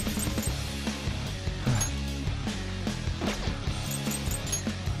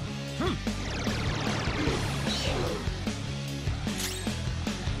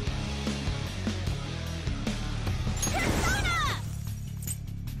 Persona!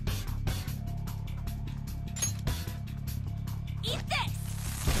 Eat this.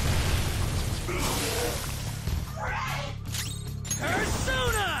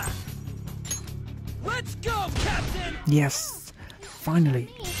 Persona! Let's go, Captain! Yes! Finally!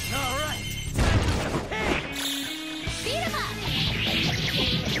 All right. Beat him up.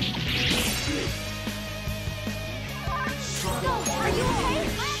 Skull, are you okay?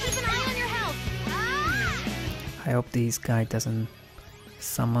 Keep an eye on your health. Ah! I hope this guy doesn't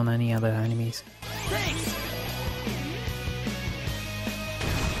summon any other enemies. Thanks.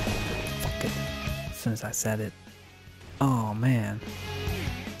 Fuck it. As soon as I said it. Oh man.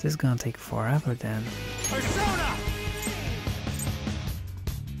 This is gonna take forever then. Persona!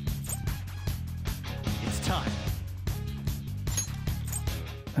 It's time.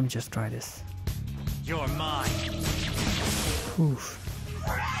 Let me just try this. You're mine. Oof.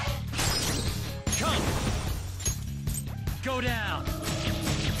 Come! Go down!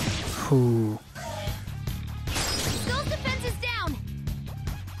 Ooh. Skull's defense is down.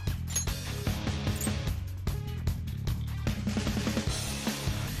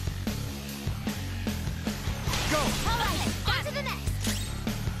 Go! All right, on to the next.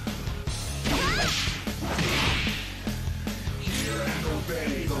 Hear and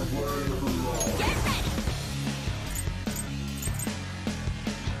obey the word of the Lord. Get ready.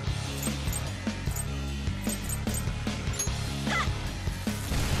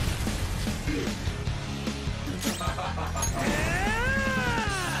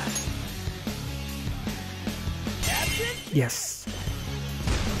 Yes!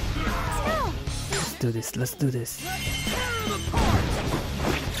 Skull. Let's do this, let's do this. Tear him apart!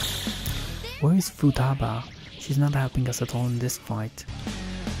 Where is Futaba? She's not helping us at all in this fight.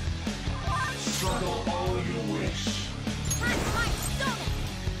 Struggle all you wish.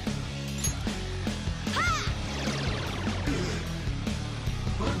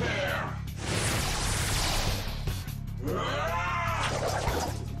 Prepare.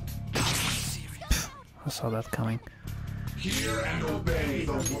 I saw that coming. Hear and obey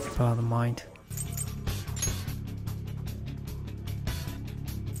the word. Fell out of mind.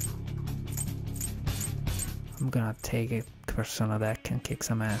 I'm gonna take a persona that can kick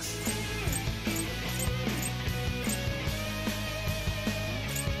some ass.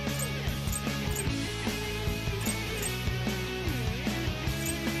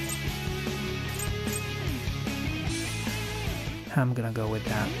 I'm gonna go with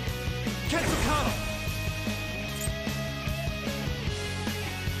that.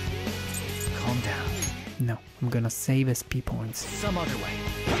 Calm down. No, I'm gonna save SP points. Some other way.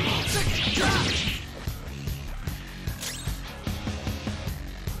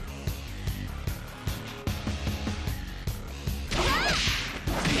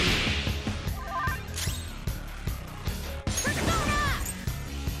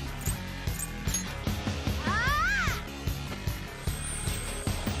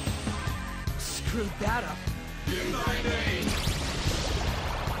 Screwed that up. In thy name.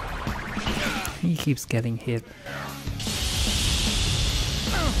 He keeps getting hit.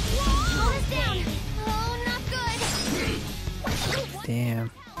 Bonus down. Oh, not good.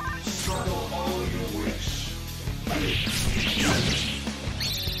 Damn. Struggle all you wish.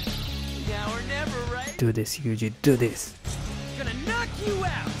 Now or never, right? Do this, Yuji, do this. Gonna knock you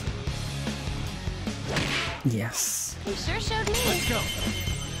out. Yes. You sure showed me. Let's go.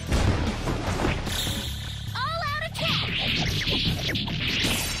 All out attack.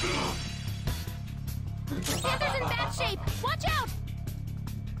 Panther's in bad shape. Watch out.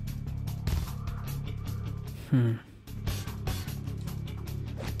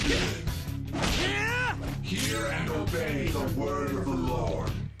 Hear and obey the word of the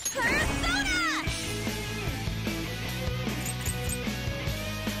Lord. Persona!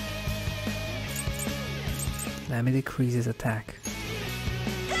 Let me decrease his attack.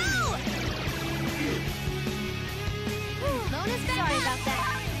 Go! Bonus sorry about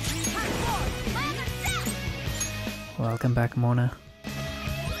that. Welcome back, Mona. That's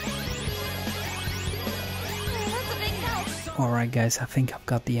a big help. Alright guys, I think I've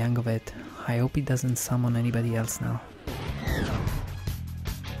got the hang of it. I hope he doesn't summon anybody else now.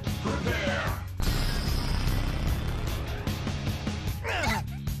 Prepare.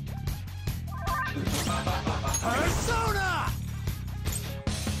 Persona!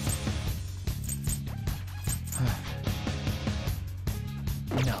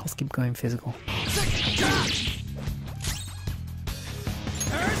 No, let's keep going physical.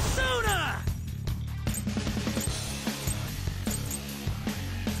 Persona!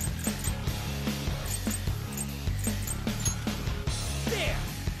 There!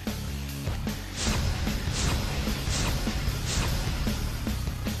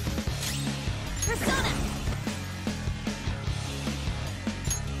 Persona!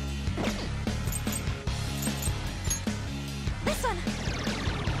 This one!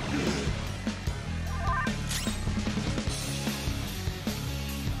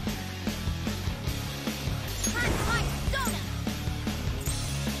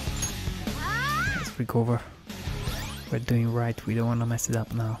 Let's recover. We're doing right, we don't want to mess it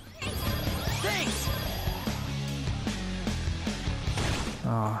up now. Thanks!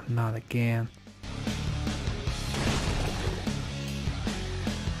 Oh, not again.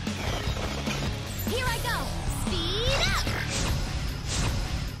 Here I go! Speed up!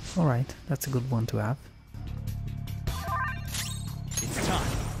 Alright, that's a good one to have. It's time.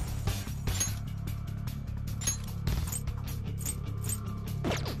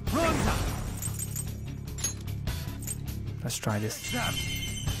 Let's try this.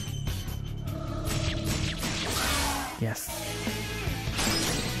 Yes.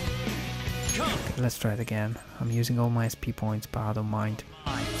 Okay, let's try it again. I'm using all my SP points, but I don't mind.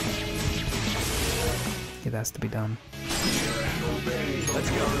 It has to be done. Let's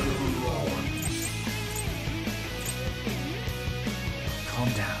go. Calm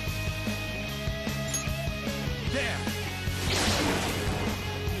down. There!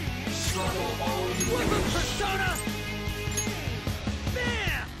 Struggle all you With wish. the persona!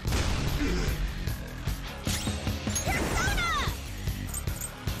 Bam! Persona!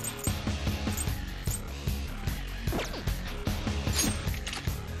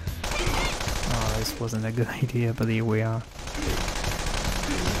 Oh, this wasn't a good idea, but here we are.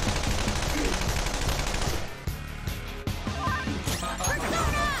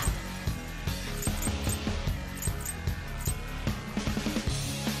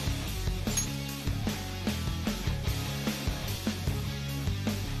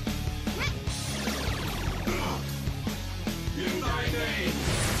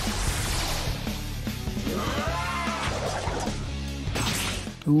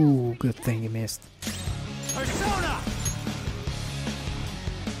 Ooh, good thing you missed. Persona!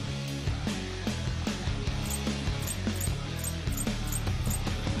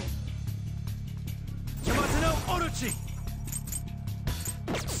 Yamato no Orochi!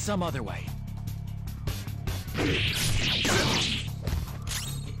 Some other way.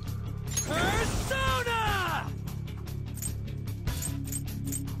 Persona!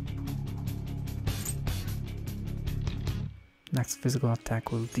 Next physical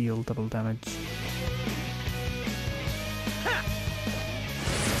attack will deal double damage.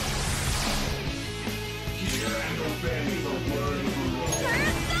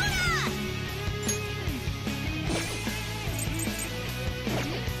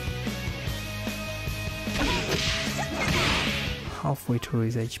 Halfway through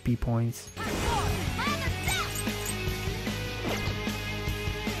his HP points.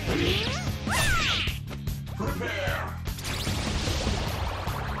 Prepare!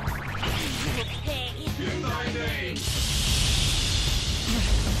 In thy name!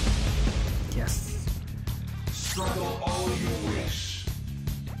 Yes. Struggle all you wish.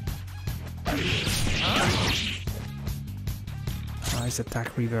 His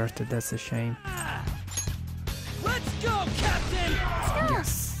attack reverted, that's a shame. Let's go, Captain!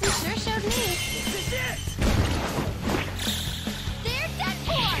 Yes. You sure showed me. This is it! There's that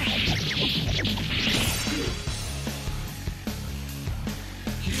poor!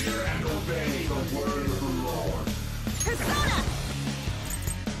 Hear and obey the word of the Lord. Persona!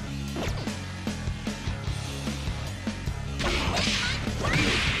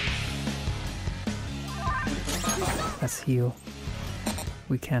 Let's heal.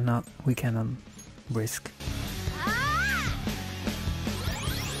 We cannot risk.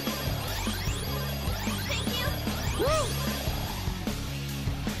 Thank you! Woo!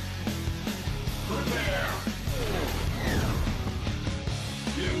 Prepare!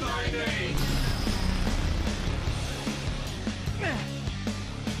 In thy name!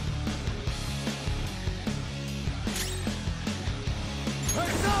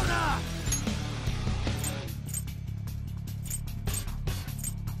 Persona!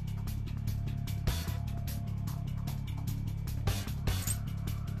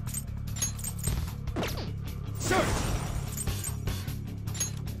 Search!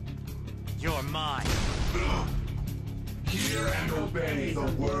 You're mine. Hear and obey the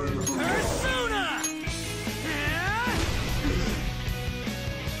word of the Lord. Persona!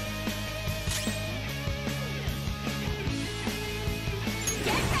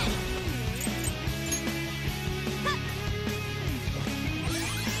 Get ready!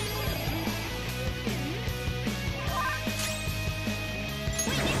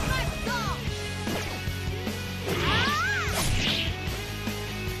 Witness my soul!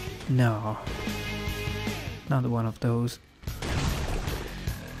 No. Not one of those.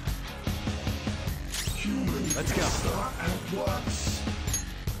 Let's go. At once.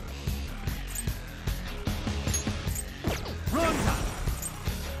 Ronda!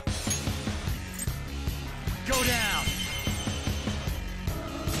 Go down.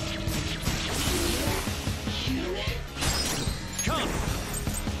 Come!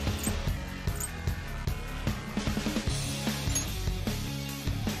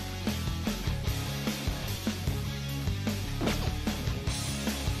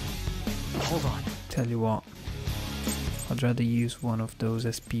 Hold on. Tell you what. I'd rather use one of those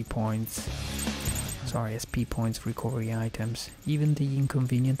SP points. Sorry, SP points recovery items. Even the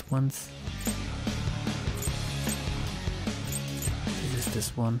inconvenient ones. This is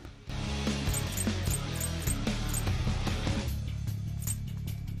this one.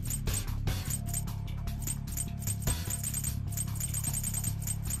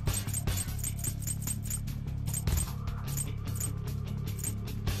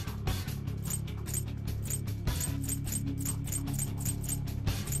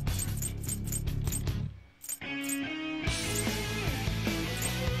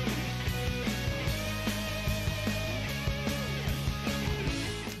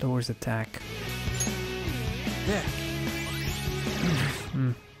 Lowers attack. There.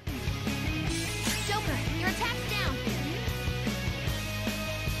 Joker, your attack's down!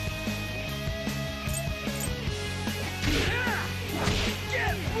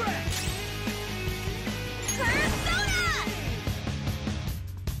 Get wrecked! Persona!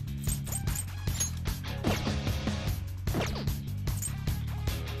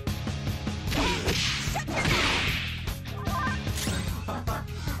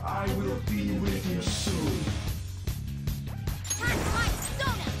 I will be with you soon. Turn my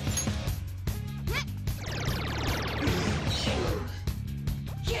Sona!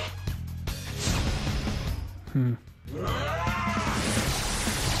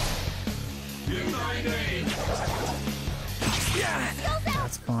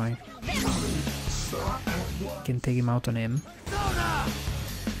 That's fine. Can take him out on him.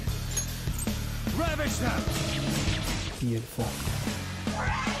 Beautiful.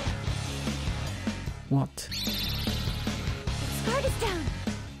 What? Guard is down.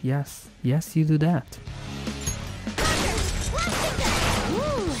 Yes, yes, you do that.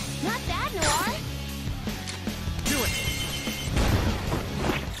 Ooh, not bad, Noir. Do it.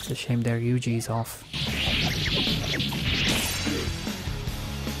 It's a shame their Yuji is off.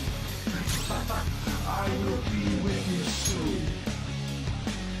 I will be with you soon.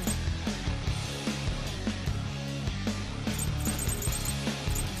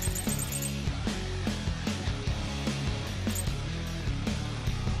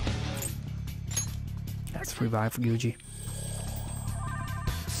 Let's revive Yuji.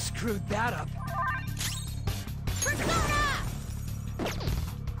 Screwed that up.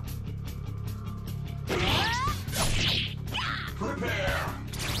 Prepare.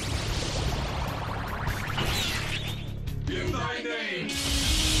 In thy name.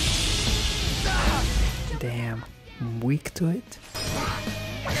 Damn, I'm weak to it.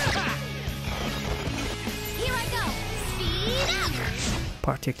 Here I go. Speed up.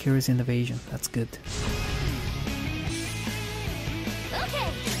 Party cures invasion, that's good.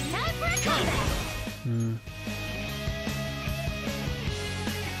 Okay, time for a combat.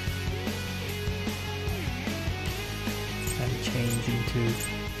 And change into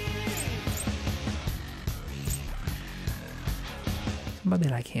somebody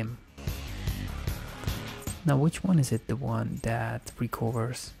like him. Now, which one is it? The one that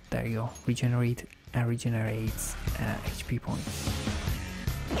recovers? There you go. Regenerates HP points.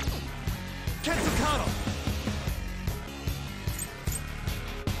 Quetzalcoatl!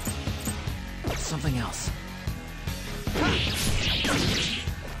 Something else.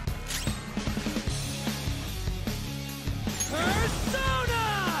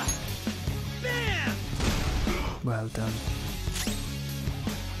 Persona! Bam! Well done.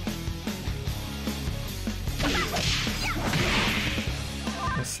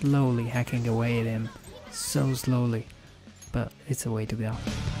 We're slowly hacking away at him. So slowly. But it's a way to go.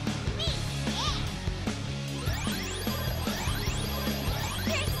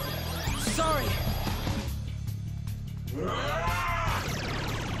 Sorry.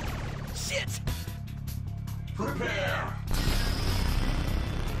 Shit. Prepare.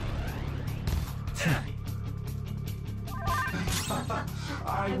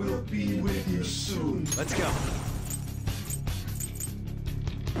 I will be with you soon. Let's go.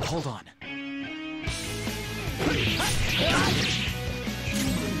 Hold on.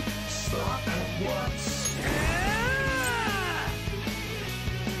 Stop at once.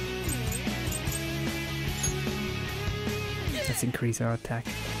 Let's increase our attack.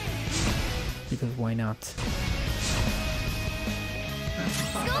 Because why not? Skull's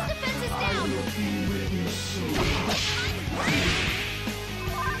defense is down. I will be with you soon.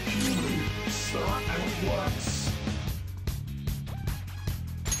 Stop at once.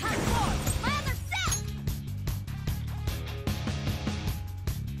 My other set.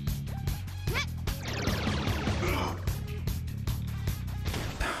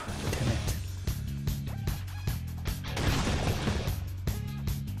 Damn it.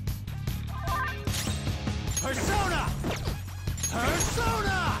 Persona!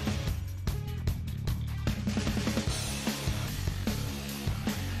 Persona!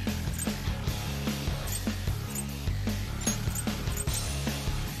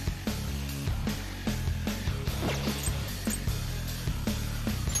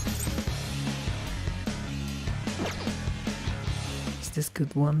 Is this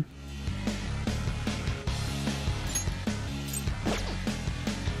good one?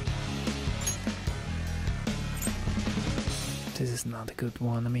 This is not a good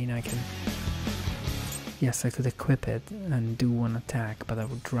one. I mean, I can... Yes, I could equip it and do one attack, but I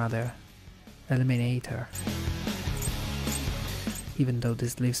would rather eliminate her. Even though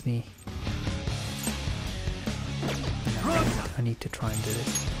this leaves me... No, I need to try and do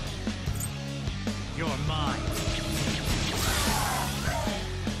this. You're mine.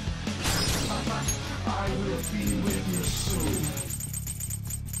 I will be with you soon.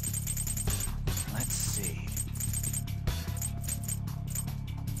 Let's see.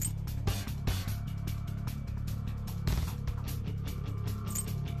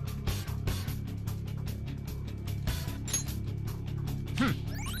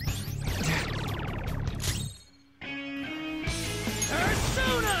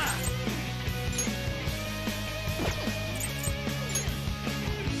 Persona!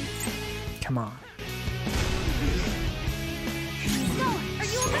 Come on.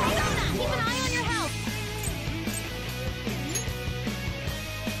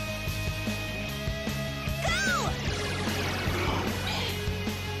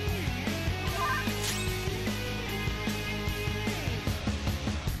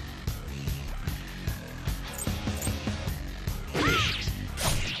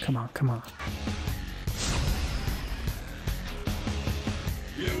 on, come on.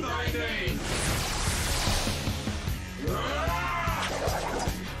 In thy name.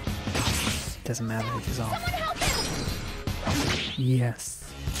 Doesn't matter if he's off. Yes.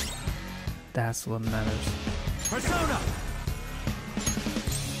 That's what matters. Persona!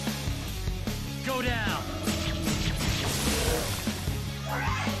 Go down!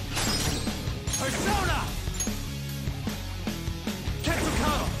 Persona!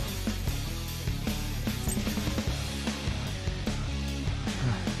 Ketsukado!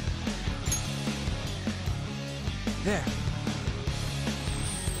 There.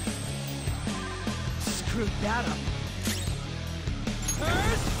 Screwed that up.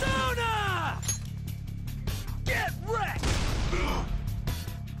 Persona! Get wrecked!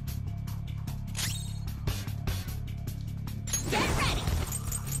 Get ready!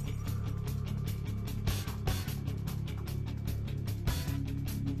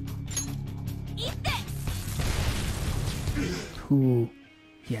 Eat this! Ooh.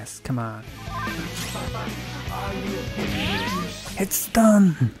 Yes, come on. It's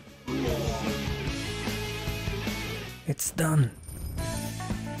done! It's done.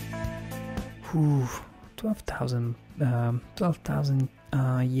 Ooh, 12,000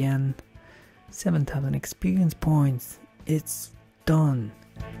 yen, 7,000 experience points. It's done.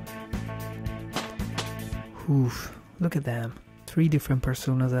 Ooh, look at them. 3 different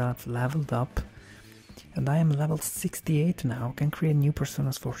personas that I've leveled up. And I am level 68 now. Can create new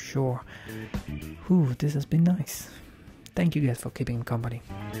personas for sure. Ooh, this has been nice. Thank you guys for keeping me company.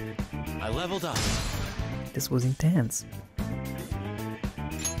 I leveled up. This was intense.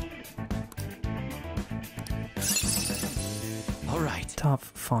 Alright. Tough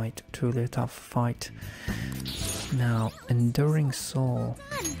fight, truly a tough fight. Now, Enduring Soul.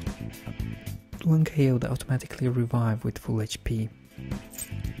 When KO'd, automatically revive with full HP.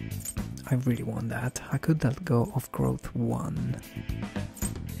 I really want that. I could let go of growth 1.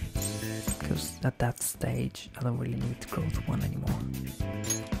 Because at that stage, I don't really need growth 1 anymore.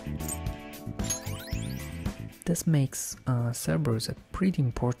 This makes Cerberus a pretty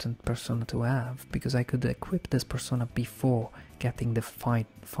important persona to have, because I could equip this persona before getting the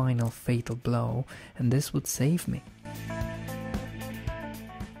final fatal blow, and this would save me.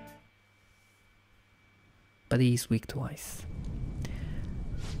 But he's weak to ice.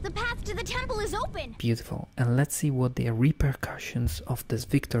 The path to the temple is open! Beautiful. And let's see what the repercussions of this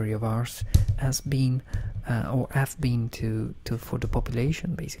victory of ours has been, or have been for the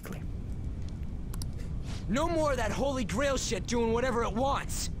population, basically. No more of that holy grail shit doing whatever it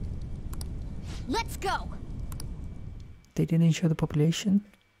wants! Let's go! They didn't show the population?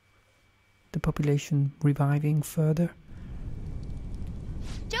 The population reviving further?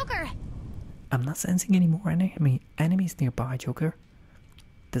 Joker! I'm not sensing any more enemies nearby, Joker.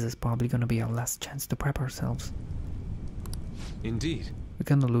 This is probably gonna be our last chance to prep ourselves. Indeed. We're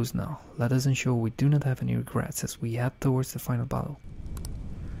gonna lose now. Let us ensure we do not have any regrets as we head towards the final battle.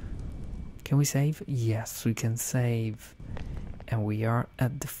 Can we save? Yes, we can save. And we are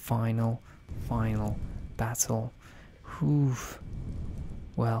at the final battle. Oof.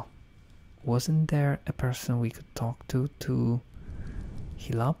 Well, wasn't there a person we could talk to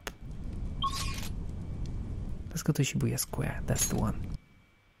heal up? Let's go to Shibuya Square, that's the one.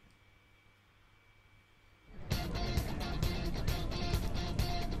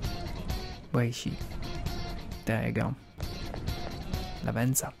 Where is she? There you go.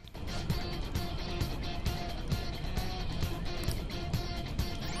 Lavenza.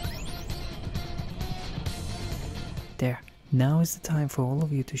 There. Now is the time for all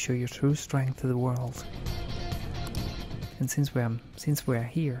of you to show your true strength to the world. And since we're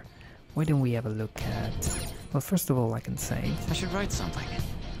here, why don't we have a look at... Well, first of all, I can say... I should write something.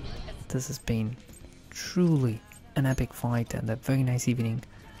 This has been truly an epic fight and a very nice evening.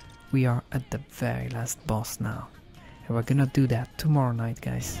 We are at the very last boss now. And we're gonna do that tomorrow night,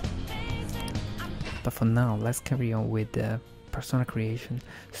 guys. But for now, let's carry on with the persona creation.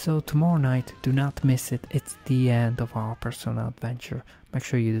 So tomorrow night, do not miss it. It's the end of our persona adventure. Make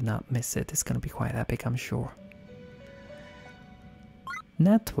sure you do not miss it. It's gonna be quite epic, I'm sure.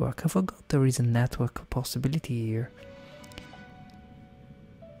 Network. I forgot there is a network possibility here.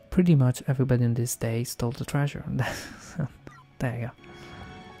 Pretty much everybody in this day stole the treasure. There you go.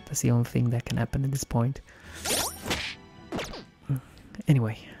 That's the only thing that can happen at this point.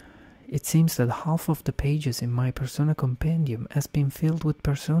 Anyway, it seems that half of the pages in my persona compendium has been filled with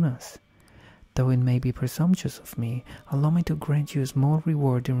personas. Though it may be presumptuous of me, allow me to grant you a small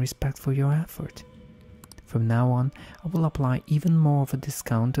reward in respect for your effort. From now on, I will apply even more of a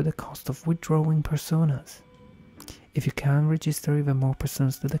discount to the cost of withdrawing personas. If you can register even more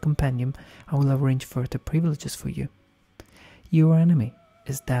personas to the compendium, I will arrange further privileges for you. Your enemy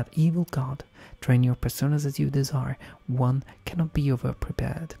is that evil god. Train your personas as you desire. One cannot be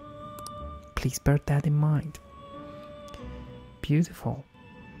over-prepared. Please bear that in mind. Beautiful.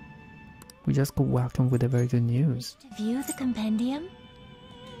 We just got welcomed with a very good news. To view the compendium?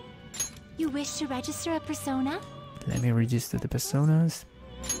 You wish to register a persona? Let me register the personas.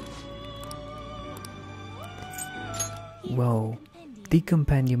 Whoa. The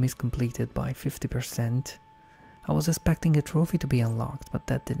compendium is completed by 50%. I was expecting a trophy to be unlocked, but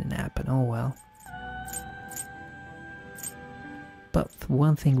that didn't happen. Oh well. But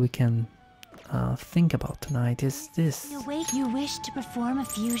one thing we can think about tonight is this. You wish to perform a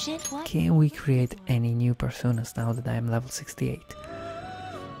fusion? What? Can we create any new personas now that I am level 68?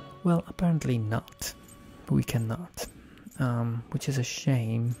 Well, apparently not. We cannot. Which is a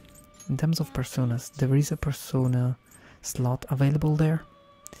shame. In terms of personas, there is a persona slot available there.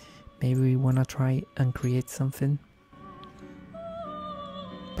 Maybe we wanna try and create something.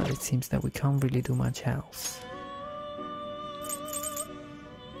 But it seems that we can't really do much else.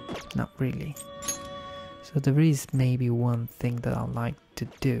 Not really. So there is maybe one thing that I'd like to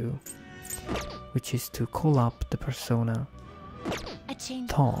do, which is to call up the persona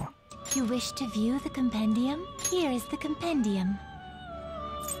Thor. You wish to view the compendium? Here is the compendium.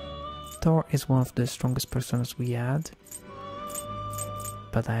 Thor is one of the strongest personas we had,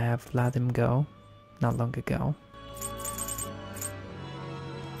 but I have let him go not long ago.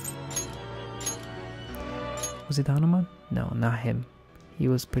 Was it Hanuman? No, not him. He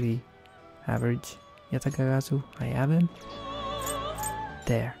was pretty average. Yatagarasu, I have him.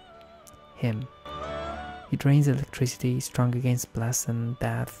 There. Him. He drains electricity, strong against blast and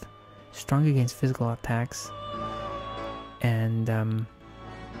death, strong against physical attacks, and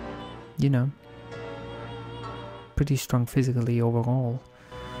you know, pretty strong physically overall.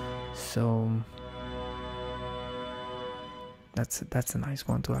 So that's a nice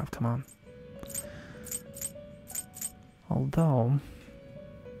one to have, come on. Although,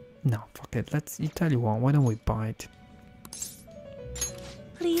 no, fuck it, you tell you what, why don't we buy it?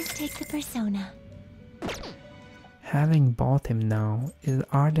 Please take the persona. Having bought him now,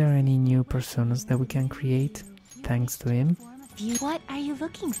 are there any new personas that we can create thanks to him? What are you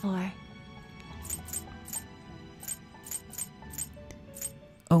looking for?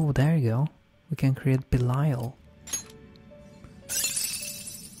 Oh, there you go. We can create Belial,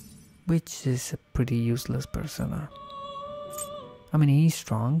 which is a pretty useless persona. I mean, he's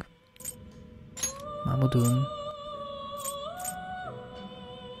strong. Mamudun.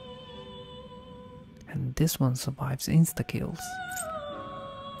 And this one survives insta-kills.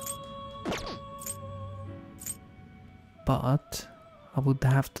 But I would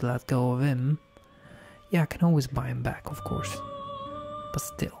have to let go of him. Yeah, I can always buy him back, of course. But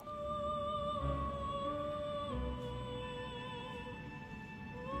still.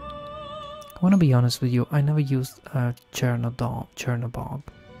 I wanna be honest with you, I never used Chernobog.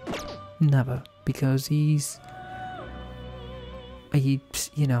 Never. Because he's,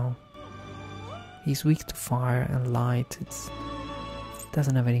 you know, he's weak to fire and light.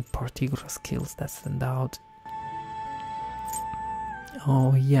 Doesn't have any particular skills that stand out.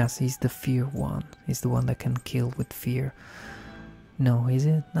 Oh yes, he's the fear one. He's the one that can kill with fear. No, is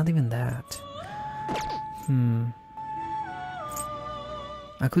it? Not even that.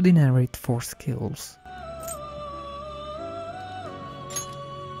 I could inherit 4 skills.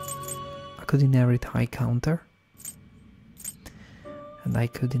 I could inherit high counter. And I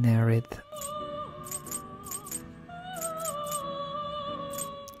could inherit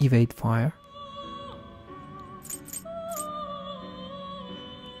evade fire.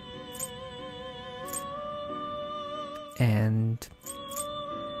 And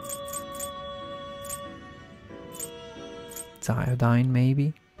iodine,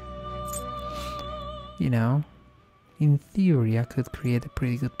 maybe. You know, in theory I could create a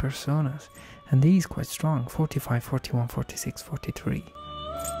pretty good personas, and he's quite strong. 45, 41, 46, 43.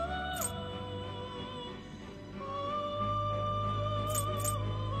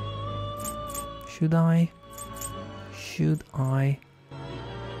 Should I?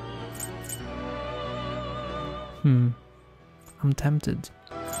 I'm tempted.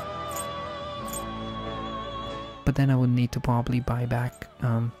 But then I would need to probably buy back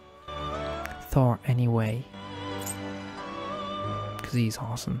Thor anyway. Because he's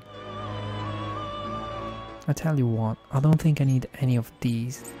awesome. I tell you what, I don't think I need any of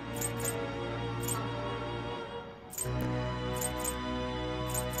these.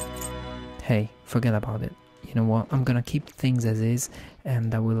 Hey, forget about it. You know what, I'm gonna keep things as is,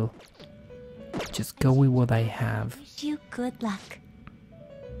 and I will just go with what I have. Wish you good luck.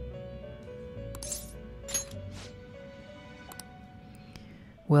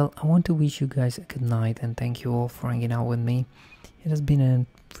 Well, I want to wish you guys a good night and thank you all for hanging out with me. It has been a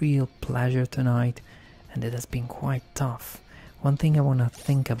real pleasure tonight, and it has been quite tough. One thing I want to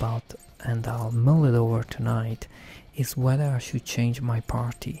think about, and I'll mull it over tonight, is whether I should change my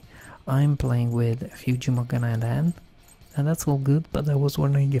party. I'm playing with Ryuji, Morgana and Anne, and that's all good, but I was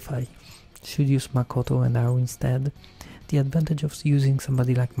wondering if I should use Makoto and Aru instead. The advantage of using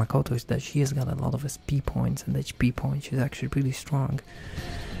somebody like Makoto is that she has got a lot of SP points and HP points. She's actually pretty strong.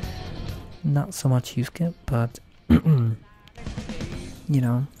 Not so much Yusuke, but you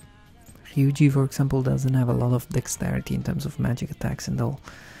know, Ryuji, for example, doesn't have a lot of dexterity in terms of magic attacks and all.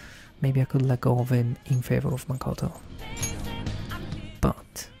 Maybe I could let go of it in favor of Makoto.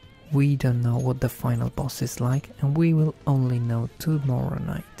 But we don't know what the final boss is like, and we will only know tomorrow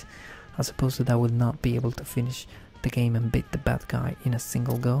night. I suppose that I will not be able to finish the game and beat the bad guy in a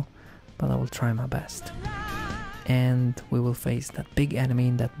single go, but I will try my best. And we will face that big enemy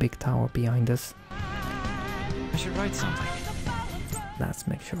in that big tower behind us. I should write something. Let's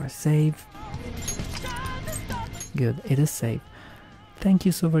make sure I save. Good, it is saved. Thank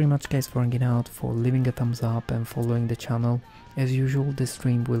you so very much guys for hanging out, for leaving a thumbs up and following the channel. As usual, this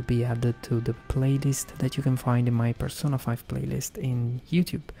stream will be added to the playlist that you can find in my Persona 5 playlist in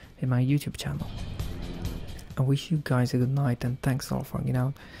YouTube, in my YouTube channel. I wish you guys a good night and thanks all for hanging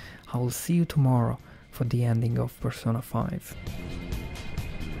out. I will see you tomorrow for the ending of Persona 5.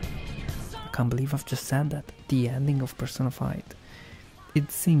 I can't believe I've just said that, the ending of Persona 5. It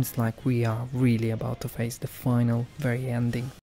seems like we are really about to face the final, very ending